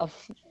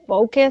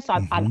focus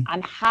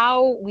on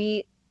how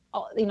we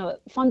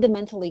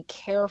fundamentally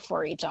care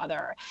for each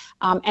other.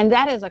 And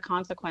that is a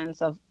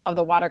consequence of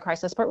the water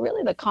crisis, but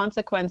really the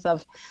consequence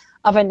of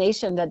a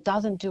nation that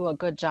doesn't do a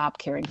good job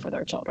caring for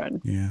their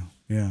children. Yeah.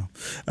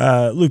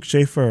 Luke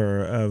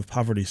Shaefer of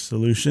Poverty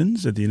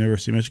Solutions at the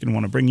University of Michigan, I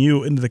want to bring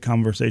you into the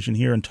conversation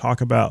here and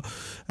talk about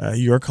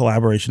your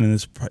collaboration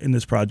in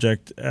this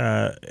project.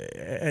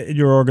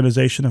 Your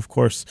organization, of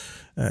course,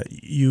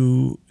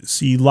 you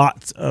see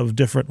lots of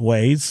different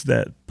ways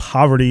that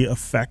poverty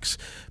affects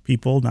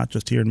people, not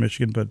just here in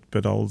Michigan,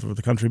 but all over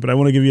the country. But I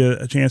want to give you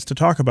a chance to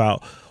talk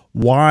about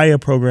why a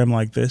program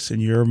like this, in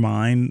your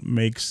mind,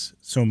 makes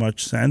so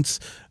much sense,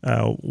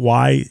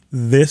 why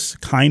this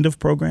kind of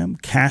program,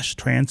 cash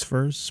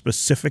transfers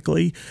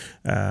specifically,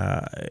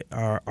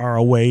 are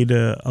a way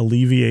to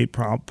alleviate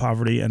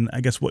poverty, and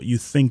I guess what you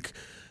think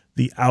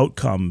the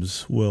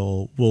outcomes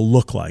will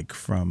look like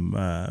from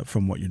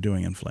what you're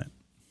doing in Flint.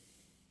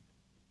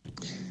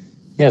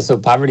 Yeah, so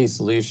Poverty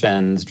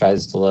Solutions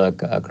tries to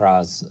look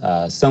across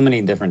so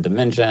many different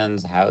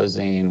dimensions: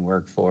 housing,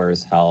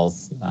 workforce,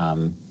 health,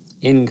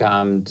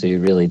 income, to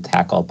really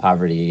tackle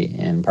poverty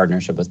in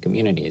partnership with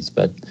communities.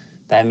 But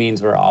that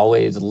means we're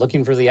always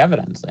looking for the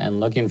evidence and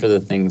looking for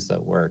the things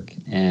that work.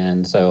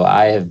 And so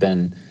I have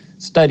been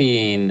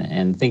studying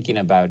and thinking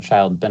about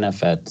child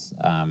benefits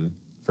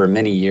for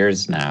many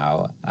years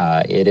now.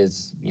 It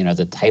is,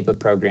 the type of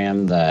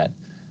program that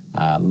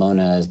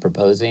Mona is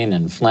proposing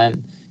in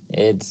Flint.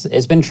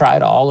 It's been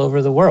tried all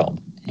over the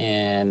world.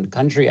 And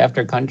country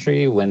after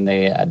country, when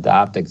they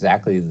adopt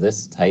exactly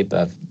this type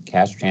of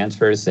cash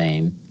transfer,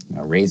 saying,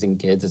 raising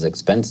kids is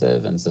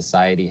expensive and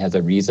society has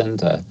a reason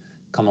to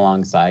come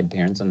alongside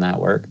parents in that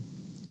work,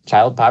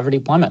 child poverty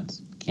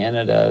plummets.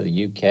 Canada,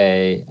 the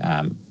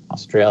UK,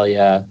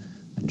 Australia,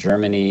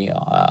 Germany,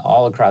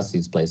 all across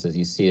these places,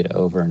 you see it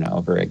over and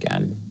over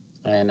again.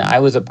 And I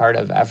was a part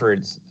of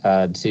efforts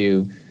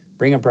to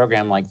bring a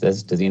program like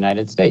this to the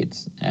United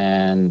States.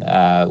 And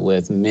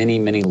with many,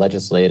 many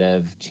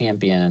legislative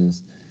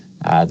champions,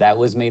 that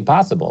was made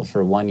possible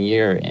for 1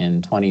 year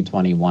in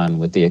 2021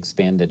 with the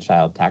expanded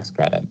child tax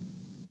credit.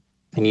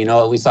 And you know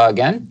what we saw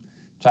again?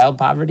 Child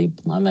poverty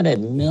plummeted.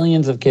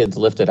 Millions of kids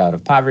lifted out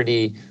of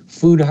poverty.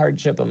 Food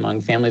hardship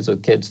among families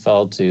with kids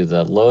fell to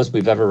the lowest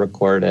we've ever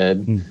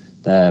recorded.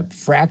 The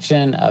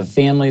fraction of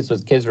families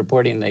with kids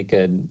reporting they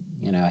could,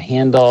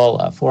 handle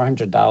a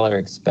 $400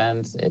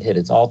 expense, it hit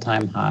its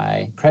all-time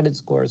high. Credit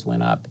scores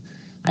went up.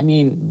 I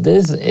mean,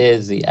 this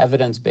is the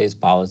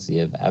evidence-based policy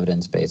of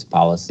evidence-based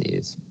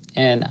policies.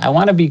 And I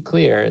want to be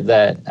clear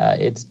that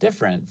it's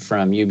different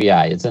from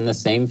UBI. It's in the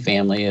same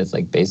family as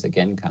like basic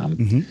income.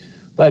 Mm-hmm.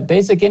 But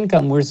basic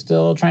income, we're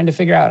still trying to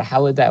figure out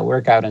how would that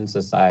work out in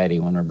society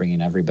when we're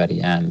bringing everybody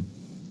in.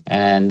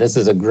 And this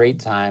is a great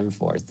time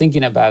for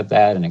thinking about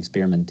that and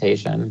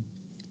experimentation.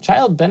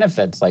 Child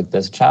benefits like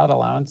this, child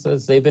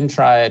allowances, they've been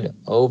tried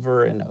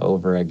over and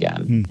over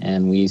again.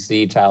 And we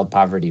see child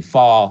poverty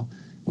fall.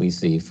 We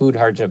see food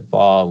hardship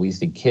fall. We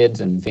see kids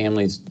and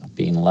families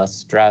being less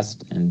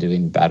stressed and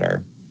doing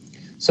better.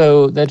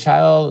 So the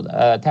child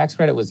tax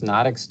credit was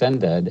not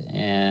extended,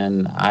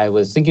 and I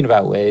was thinking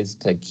about ways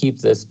to keep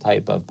this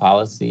type of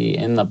policy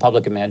in the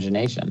public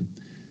imagination.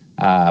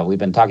 We've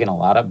been talking a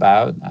lot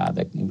about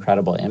the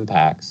incredible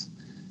impacts.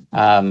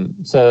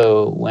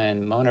 So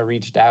when Mona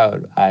reached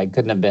out, I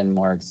couldn't have been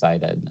more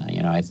excited.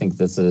 I think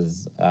this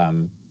is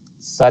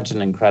such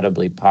an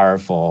incredibly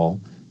powerful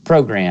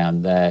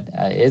program that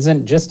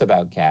isn't just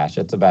about cash.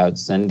 It's about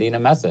sending a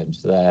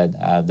message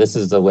that this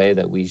is the way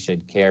that we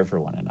should care for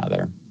one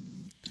another.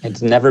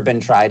 It's never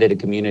been tried at a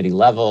community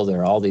level.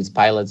 There are all these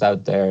pilots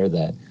out there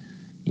that,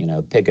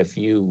 pick a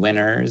few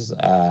winners,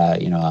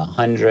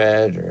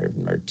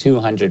 100 or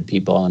 200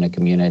 people in a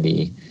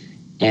community.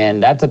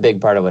 And that's a big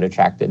part of what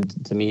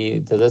attracted me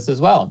to this as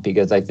well,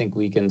 because I think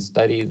we can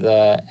study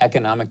the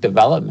economic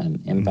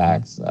development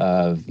impacts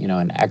of,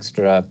 an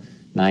extra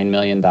 $9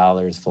 million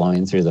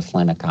flowing through the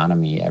Flint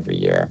economy every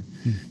year.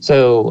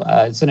 So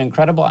it's an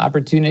incredible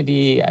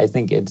opportunity. I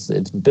think it's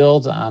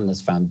built on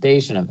this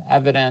foundation of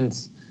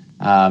evidence.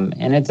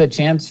 And it's a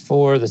chance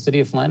for the city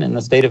of Flint and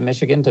the state of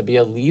Michigan to be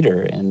a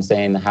leader in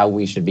saying how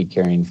we should be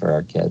caring for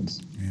our kids.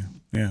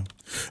 Yeah.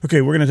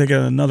 Okay, we're going to take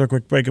another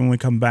quick break, and when we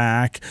come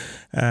back,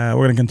 we're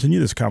going to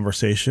continue this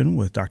conversation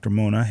with Dr.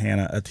 Mona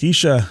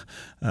Hanna-Attisha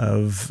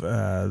of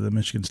the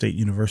Michigan State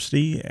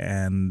University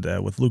and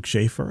with Luke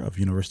Shaefer of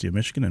University of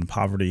Michigan and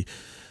Poverty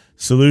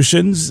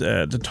Solutions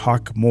to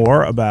talk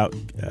more about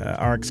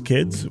RX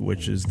Kids,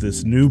 which is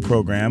this new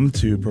program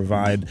to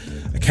provide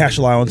a cash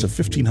allowance of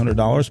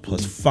 $1,500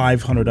 plus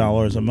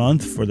 $500 a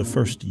month for the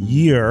first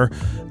year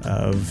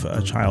of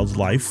a child's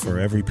life for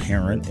every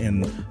parent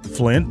in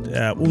Flint.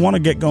 We want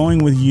to get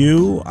going with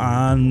you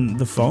on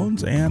the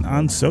phones and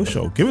on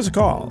social. Give us a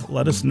call.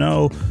 Let us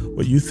know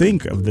what you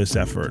think of this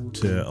effort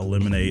to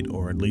eliminate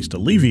or at least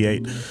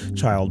alleviate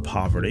child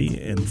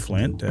poverty in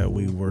Flint.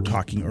 We were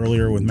talking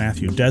earlier with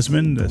Matthew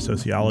Desmond, a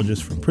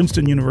sociologist from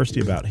Princeton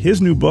University, about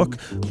his new book,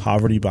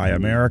 Poverty by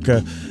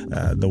America,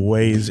 the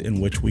ways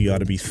in which we ought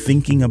to be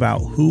thinking about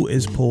who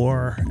is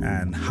poor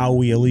and how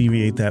we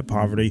alleviate that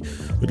poverty.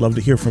 We'd love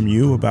to hear from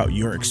you about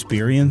your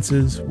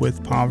experiences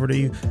with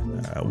poverty,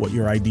 what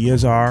your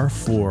ideas are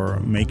for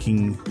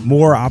making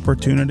more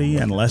opportunity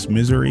and less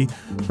misery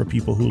for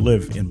people who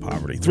live in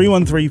poverty.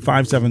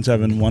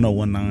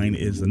 313-577-1019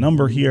 is the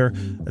number here.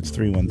 That's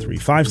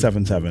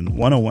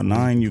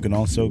 313-577-1019. You can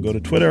also go to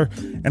Twitter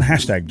and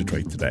hashtag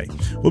Detroit Today.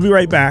 We'll be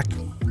right back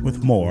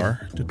with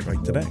more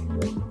Detroit Today.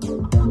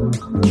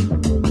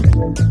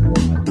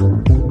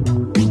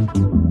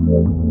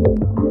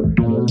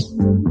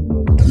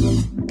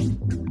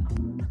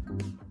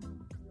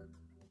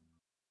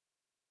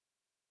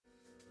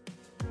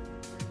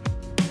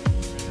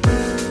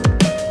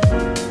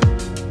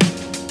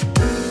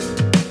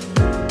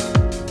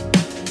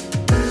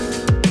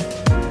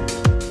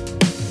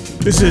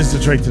 This is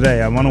Detroit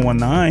Today on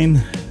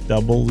 1019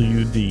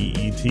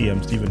 WDET.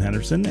 I'm Stephen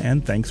Henderson,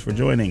 and thanks for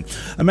joining.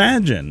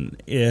 Imagine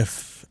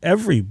if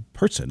every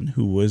person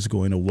who was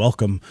going to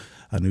welcome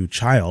a new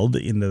child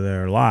into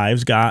their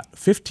lives got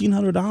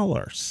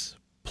 $1,500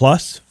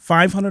 plus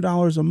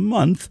 $500 a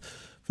month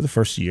for the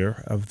first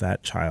year of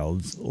that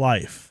child's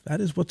life.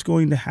 That is what's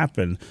going to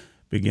happen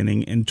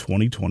beginning in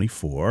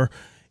 2024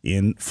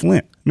 in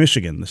Flint,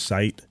 Michigan, the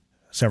site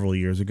several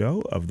years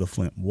ago of the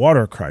Flint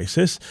water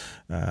crisis.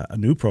 A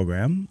new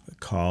program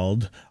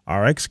called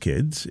RX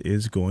Kids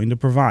is going to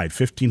provide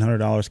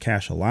 $1,500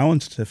 cash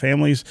allowance to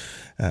families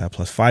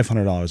plus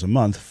 $500 a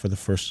month for the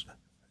first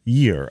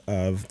year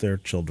of their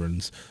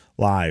children's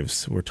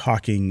lives. We're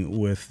talking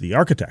with the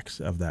architects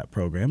of that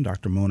program,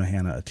 Dr. Mona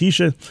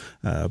Hanna-Attisha,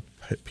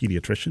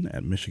 pediatrician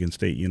at Michigan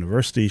State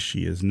University.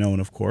 She is known,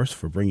 of course,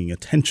 for bringing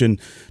attention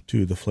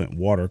to the Flint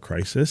water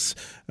crisis.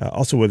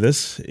 Also with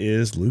us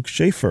is Luke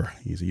Shaefer.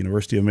 He's a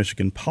University of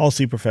Michigan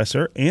policy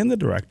professor and the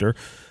director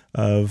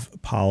of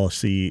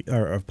policy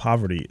or of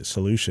poverty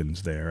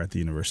solutions there at the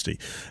university.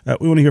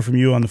 We want to hear from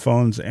you on the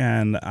phones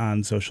and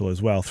on social as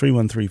well.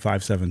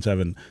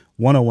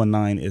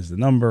 313-577-1019 is the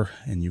number,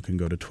 and you can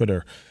go to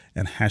Twitter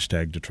and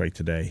hashtag Detroit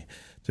Today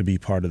to be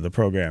part of the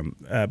program.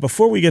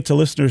 Before we get to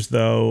listeners,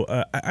 though,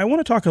 I want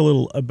to talk a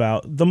little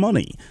about the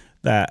money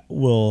that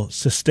will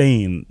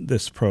sustain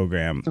this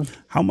program,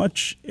 how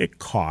much it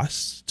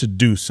costs to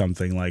do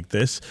something like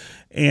this,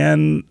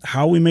 and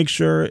how we make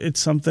sure it's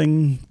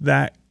something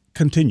that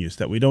continues,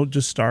 that we don't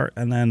just start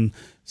and then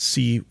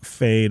see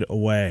fade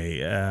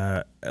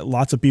away.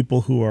 Lots of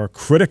people who are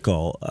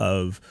critical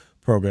of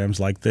programs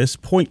like this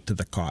point to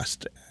the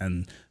cost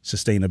and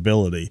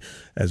sustainability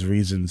as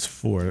reasons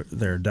for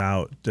their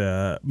doubt.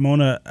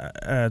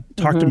 Mona,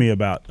 talk to me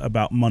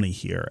about money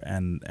here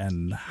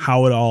and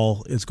how it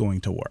all is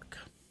going to work.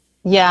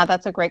 Yeah,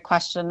 that's a great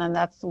question, and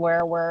that's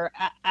where we're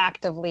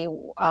actively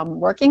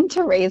working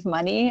to raise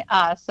money.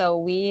 So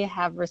we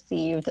have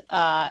received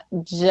a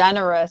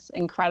generous,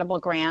 incredible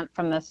grant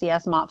from the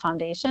C.S. Mott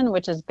Foundation,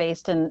 which is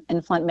based in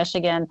Flint,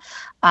 Michigan,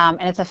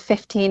 and it's a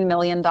 $15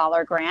 million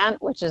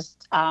grant, which is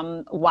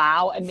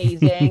wow,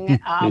 amazing,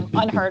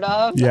 unheard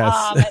of.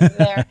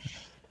 Yes.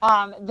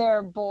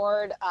 Their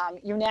board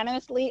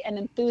unanimously and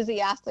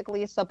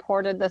enthusiastically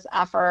supported this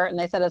effort, and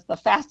they said it's the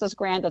fastest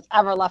grant that's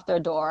ever left their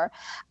door.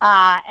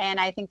 And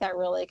I think that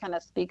really kind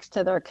of speaks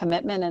to their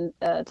commitment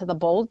and to the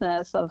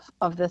boldness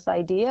of this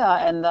idea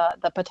and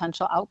the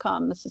potential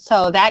outcomes.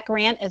 So that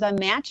grant is a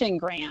matching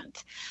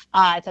grant.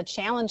 It's a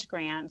challenge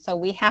grant. So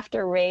we have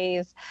to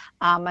raise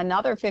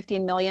another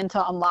 $15 million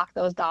to unlock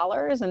those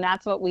dollars, and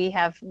that's what we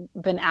have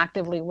been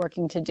actively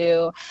working to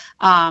do.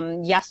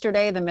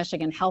 Yesterday, the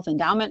Michigan Health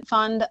Endowment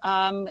Fund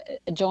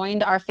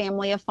joined our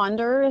family of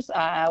funders.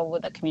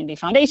 With the Community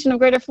Foundation of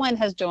Greater Flint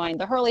has joined,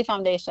 the Hurley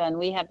Foundation.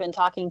 We have been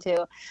talking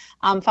to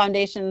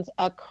foundations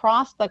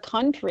across the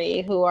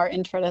country who are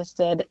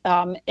interested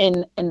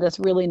in this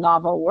really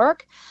novel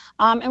work.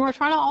 And we're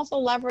trying to also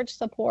leverage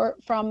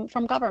support from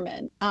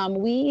government.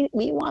 We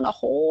want a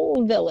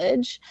whole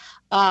village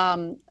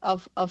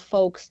of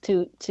folks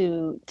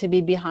to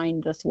be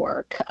behind this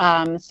work.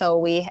 So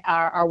we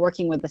are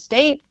working with the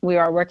state. We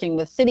are working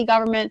with city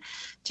government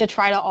to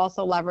try to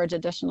also leverage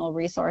additional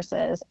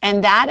resources.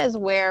 And that is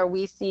where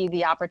we see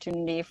the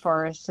opportunity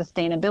for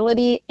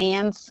sustainability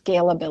and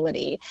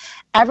scalability.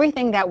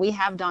 Everything that we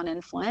have done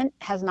in Flint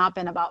has not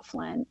been about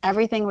Flint.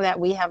 Everything that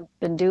we have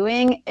been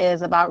doing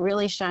is about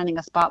really shining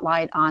a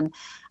spotlight on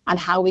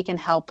how we can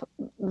help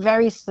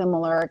very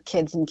similar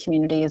kids and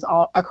communities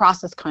all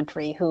across this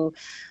country who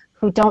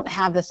don't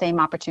have the same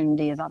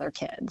opportunity as other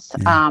kids,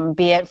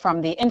 be it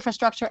from the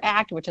Infrastructure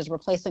Act, which is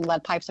replacing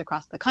lead pipes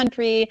across the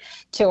country,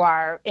 to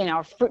our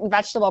fruit and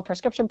vegetable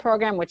prescription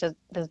program, which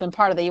has been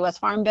part of the U.S.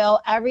 Farm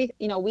Bill.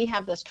 We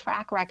have this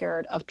track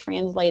record of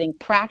translating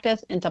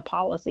practice into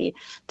policy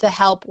to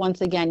help,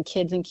 once again,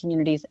 kids and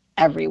communities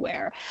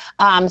everywhere.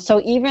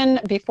 So even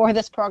before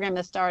this program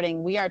is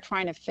starting, we are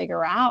trying to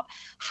figure out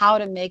how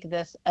to make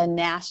this a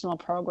national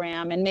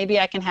program. And maybe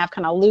I can have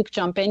kind of Luke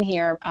jump in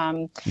here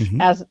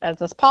as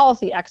this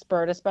policy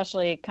expert,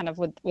 especially kind of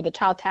with the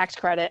child tax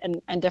credit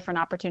and different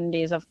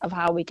opportunities of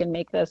how we can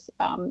make this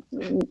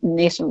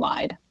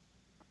nationwide.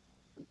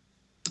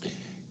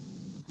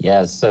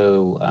 Yeah,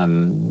 so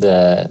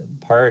the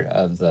part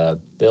of the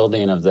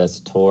building of this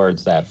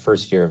towards that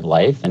first year of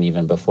life, and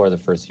even before the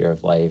first year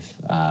of life,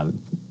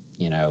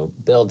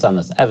 builds on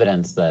this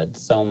evidence that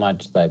so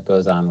much that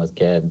goes on with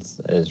kids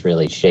is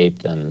really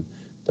shaped in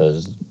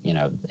those,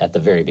 at the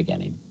very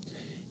beginning.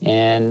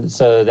 And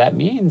so that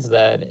means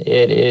that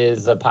it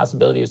is a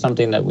possibility of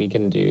something that we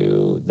can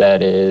do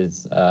that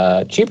is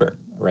cheaper,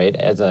 right,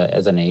 as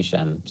a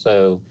nation.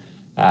 So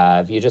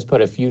if you just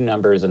put a few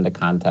numbers into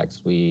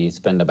context, we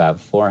spend about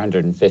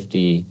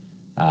 $450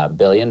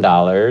 billion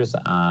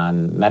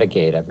on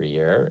Medicaid every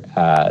year.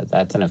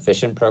 That's an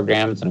efficient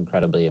program. It's an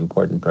incredibly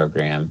important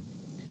program.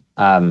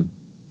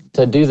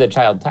 To do the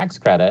child tax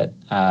credit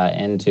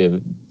and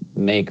to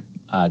make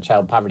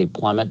child poverty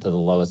plummet to the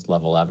lowest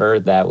level ever,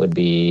 that would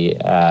be,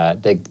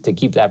 to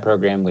keep that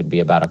program would be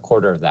about a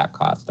quarter of that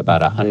cost,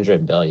 about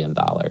 $100 billion.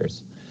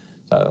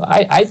 So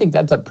I think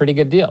that's a pretty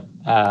good deal.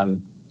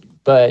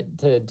 But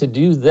to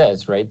do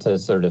this, right, to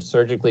sort of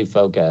surgically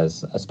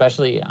focus,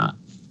 especially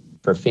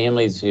for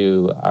families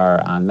who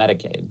are on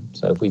Medicaid.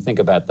 So if we think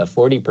about the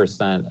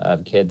 40%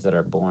 of kids that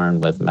are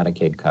born with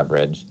Medicaid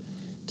coverage,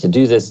 to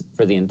do this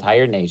for the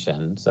entire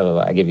nation, so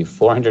I give you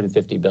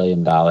 $450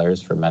 billion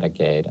for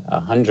Medicaid,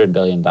 $100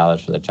 billion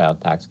for the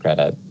child tax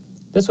credit,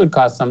 this would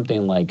cost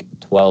something like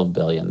 $12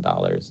 billion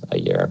a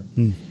year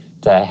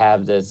to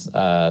have this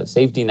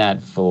safety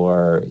net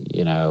for,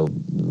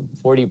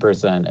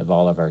 40% of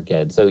all of our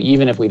kids. So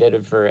even if we did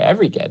it for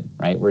every kid,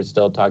 right, we're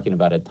still talking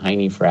about a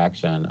tiny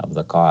fraction of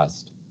the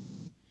cost.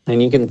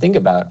 And you can think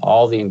about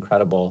all the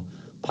incredible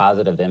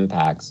positive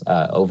impacts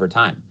over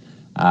time.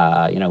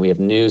 We have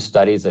new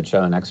studies that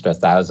show an extra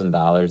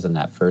 $1,000 in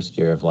that first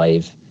year of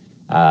life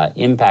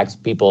impacts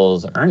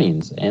people's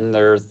earnings in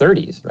their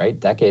 30s, right,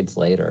 decades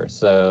later.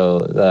 So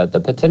the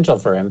potential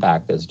for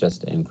impact is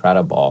just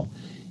incredible.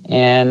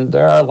 And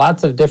there are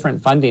lots of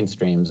different funding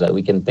streams that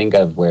we can think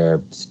of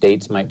where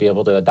states might be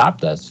able to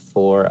adopt this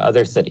for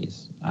other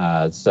cities.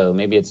 So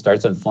maybe it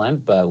starts in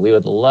Flint, but we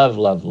would love,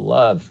 love,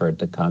 love for it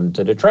to come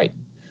to Detroit.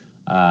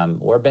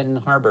 Or Benton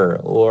Harbor,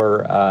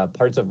 or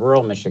parts of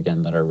rural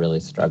Michigan that are really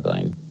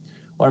struggling.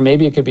 Or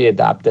maybe it could be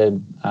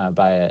adopted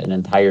by an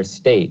entire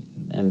state.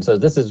 And so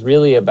this is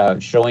really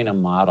about showing a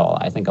model.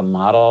 I think a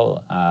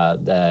model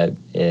that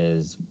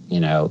is,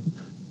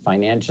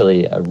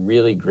 financially a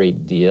really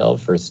great deal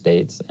for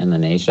states in the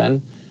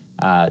nation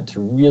to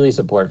really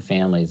support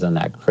families in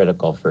that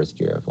critical first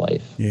year of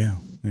life. Yeah,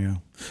 yeah.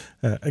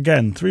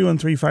 Again,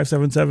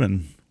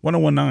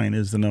 313-577-1019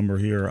 is the number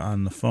here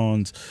on the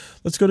phones.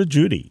 Let's go to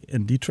Judy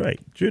in Detroit.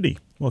 Judy,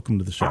 welcome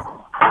to the show.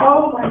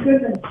 Oh, my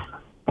goodness.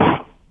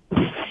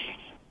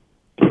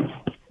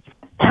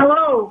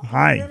 Hello.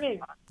 Hi. Can you hear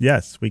me?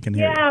 Yes, we can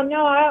hear you. Yeah,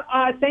 no,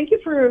 thank you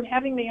for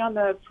having me on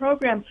the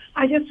program.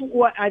 I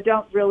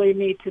don't really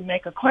need to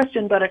make a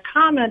question, but a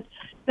comment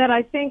that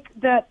I think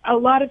that a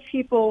lot of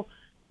people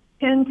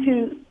tend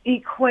to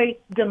equate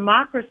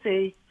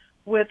democracy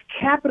with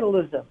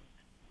capitalism,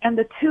 and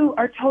the two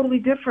are totally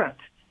different.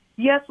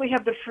 Yes, we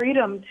have the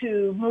freedom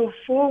to move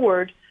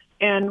forward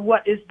and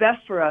what is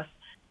best for us.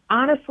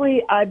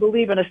 Honestly, I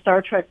believe in a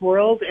Star Trek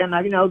world, and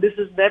I know this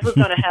is never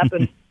going to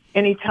happen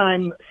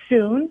anytime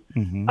soon,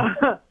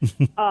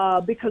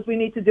 because we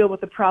need to deal with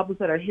the problems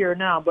that are here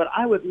now. But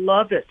I would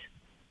love it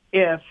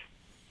if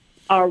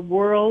our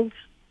world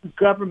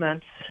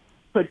governments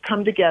could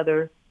come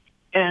together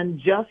and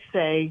just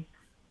say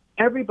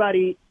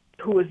everybody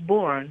who is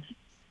born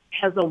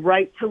has a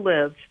right to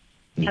live,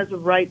 has a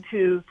right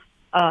to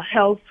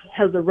health,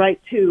 has a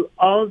right to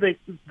all the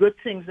good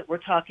things that we're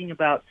talking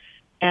about,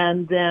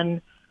 and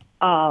then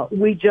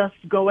we just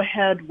go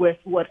ahead with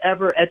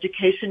whatever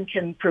education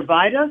can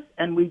provide us,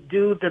 and we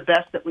do the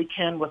best that we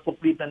can with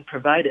what we've been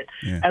provided,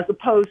 as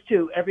opposed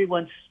to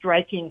everyone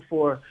striking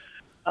for,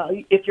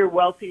 if you're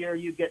wealthier,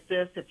 you get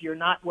this. If you're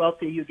not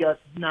wealthy, you get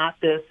not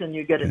this, and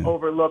you get it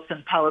overlooked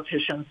in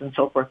politicians and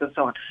so forth and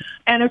so on.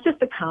 And it's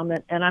just a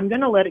comment, and I'm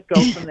going to let it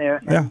go from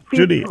there. Yeah,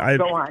 Judy, I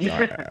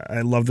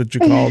love that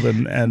you called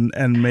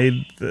and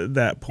made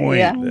that point.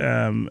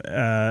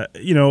 Yeah.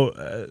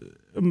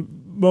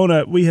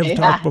 Mona, we have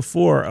talked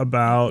before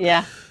about,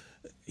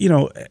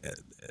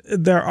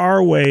 there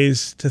are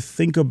ways to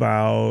think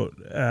about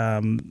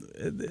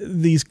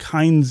these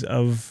kinds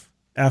of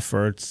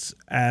efforts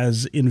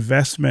as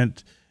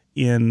investment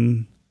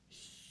in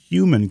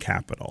human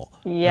capital,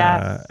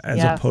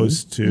 as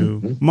opposed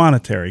to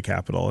monetary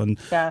capital. And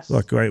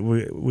look, right,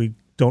 we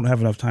don't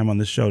have enough time on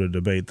this show to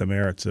debate the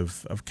merits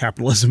of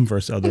capitalism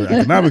versus other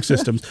economic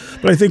systems,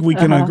 but I think we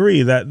can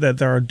agree that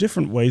there are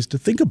different ways to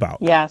think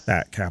about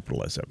that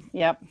capitalism.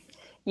 Yep.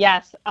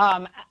 Yes.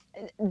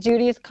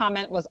 Judy's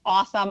comment was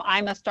awesome.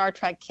 I'm a Star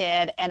Trek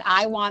kid, and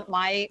I want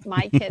my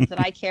kids that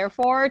I care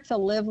for to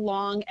live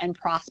long and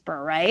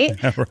prosper, right?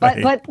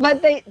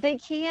 But they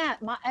can't.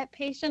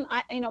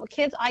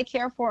 Kids I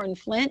care for in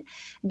Flint,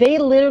 they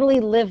literally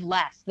live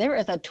less. There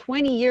is a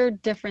 20-year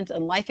difference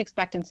in life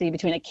expectancy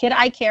between a kid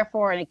I care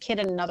for and a kid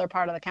in another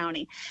part of the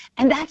county,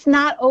 and that's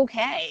not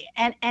okay.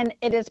 And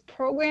it is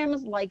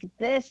programs like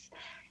this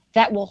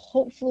that will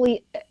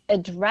hopefully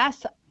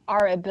address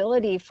our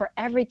ability for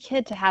every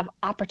kid to have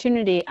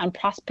opportunity and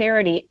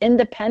prosperity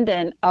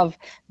independent of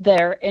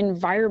their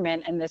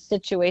environment and the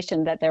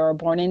situation that they were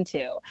born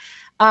into.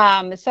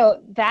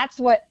 So that's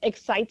what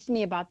excites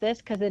me about this,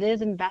 because it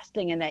is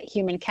investing in that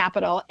human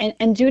capital.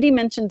 And Judy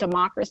mentioned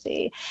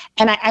democracy.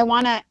 And I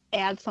want to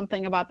add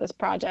something about this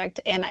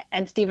project. And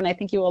Stephen, I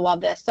think you will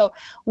love this. So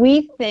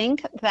we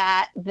think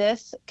that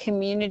this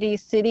community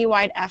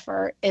citywide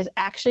effort is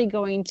actually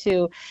going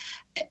to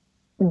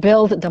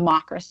build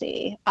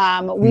democracy.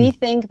 We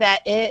think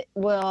that it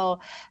will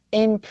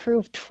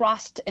improve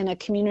trust in a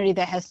community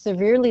that has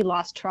severely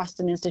lost trust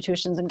in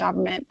institutions and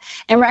government.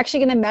 And we're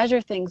actually going to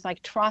measure things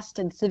like trust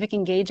and civic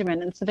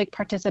engagement and civic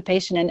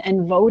participation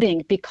and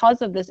voting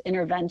because of this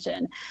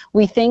intervention.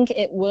 We think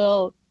it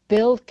will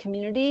build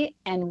community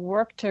and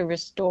work to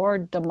restore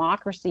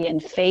democracy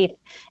and faith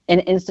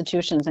in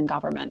institutions and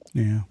government.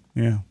 Luke,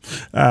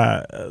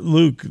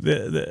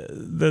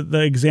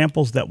 the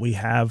examples that we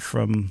have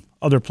from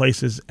other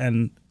places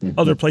and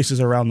other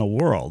places around the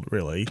world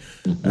really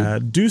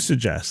do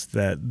suggest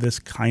that this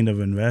kind of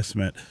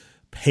investment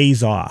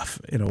pays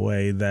off in a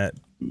way that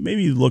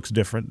maybe looks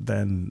different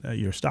than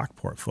your stock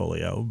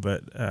portfolio,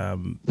 but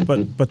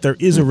there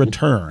is a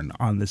return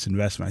on this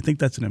investment. I think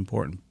that's an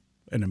important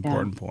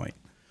point.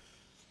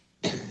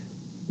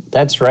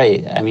 That's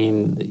right. I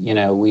mean,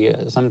 we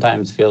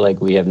sometimes feel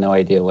like we have no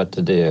idea what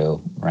to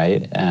do,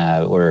 right?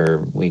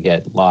 Or we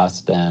get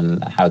lost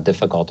in how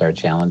difficult our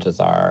challenges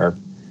are.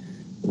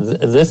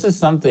 This is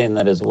something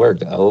that has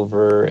worked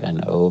over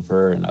and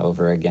over and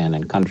over again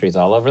in countries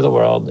all over the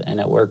world, and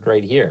it worked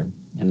right here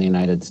in the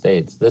United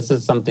States. This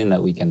is something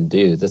that we can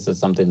do. This is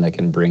something that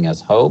can bring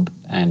us hope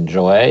and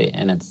joy,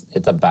 and it's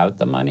about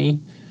the money,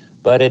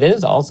 but it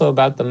is also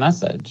about the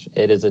message.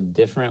 It is a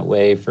different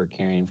way for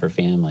caring for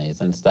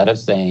families. Instead of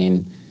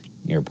saying,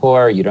 you're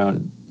poor, you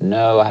don't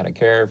know how to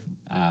care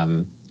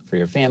for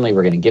your family,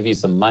 we're going to give you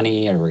some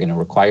money, or we're going to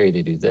require you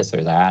to do this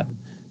or that.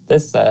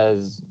 This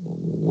says,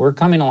 we're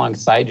coming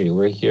alongside you.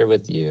 We're here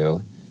with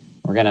you.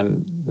 We're going to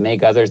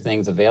make other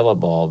things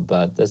available,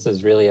 but this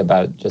is really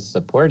about just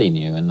supporting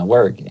you in the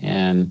work.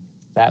 And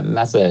that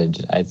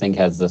message, I think,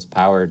 has this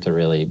power to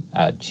really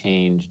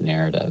change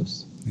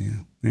narratives.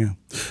 Yeah.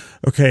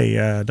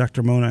 Okay,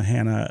 Dr. Mona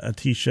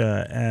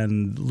Hanna-Attisha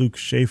and Luke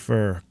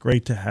Shaefer,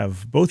 great to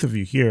have both of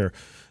you here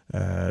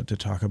to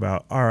talk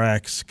about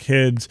RX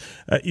Kids.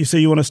 You say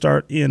you want to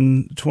start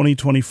in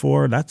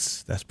 2024.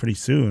 That's pretty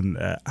soon.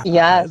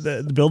 Yes.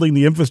 Building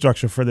the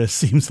infrastructure for this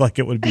seems like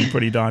it would be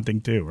pretty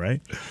daunting too,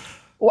 right?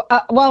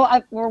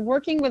 We're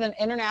working with an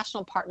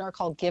international partner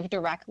called Give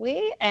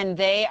Directly, and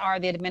they are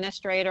the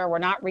administrator. We're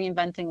not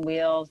reinventing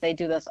wheels. They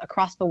do this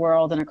across the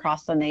world and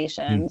across the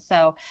nation.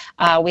 So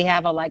we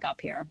have a leg up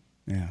here.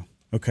 Yeah.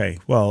 Okay.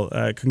 Well,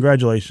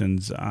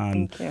 congratulations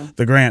on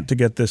the grant to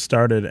get this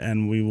started.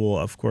 And we will,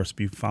 of course,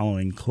 be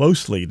following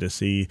closely to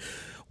see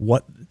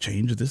what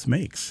change this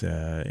makes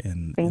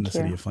in the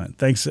city of Flint.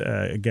 Thanks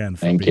again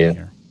for being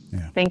here.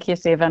 Yeah. Thank you,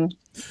 Stephen.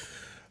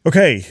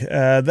 Okay,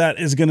 that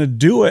is going to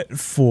do it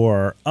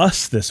for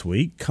us this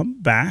week. Come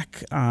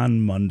back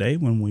on Monday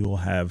when we will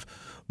have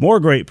more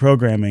great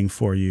programming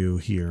for you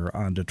here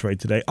on Detroit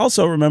Today.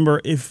 Also,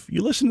 remember, if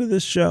you listen to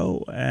this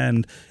show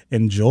and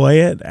enjoy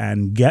it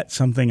and get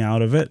something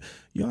out of it,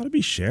 you ought to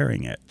be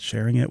sharing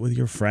it with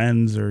your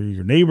friends or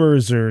your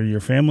neighbors or your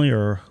family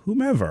or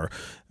whomever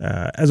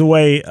as a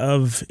way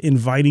of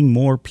inviting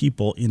more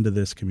people into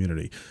this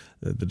community.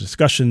 The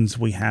discussions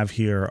we have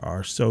here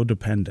are so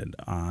dependent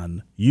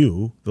on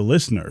you, the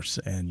listeners,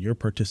 and your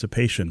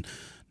participation,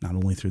 not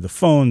only through the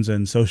phones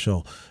and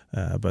social,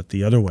 but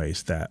the other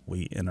ways that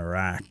we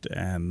interact.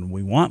 And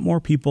we want more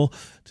people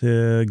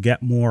to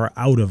get more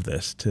out of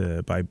this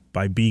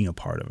by being a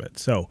part of it.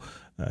 So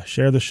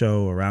share the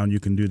show around. You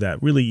can do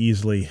that really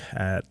easily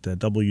at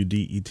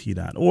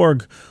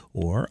WDET.org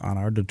or on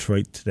our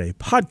Detroit Today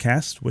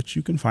podcast, which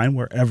you can find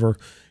wherever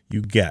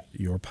you get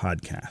your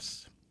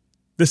podcasts.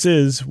 This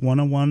is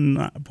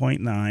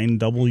 101.9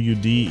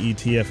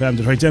 WDET-FM,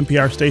 Detroit's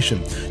NPR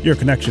station, your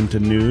connection to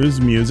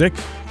news, music,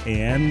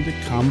 and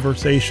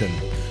conversation.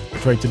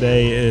 Detroit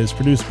Today is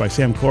produced by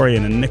Sam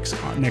Corian and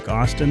Nick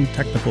Austin.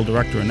 Technical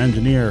director and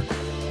engineer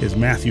is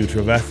Matthew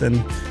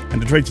Trevethan.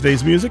 And Detroit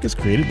Today's music is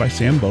created by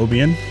Sam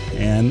Bobian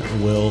and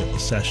Will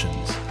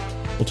Sessions.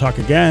 We'll talk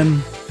again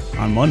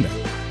on Monday.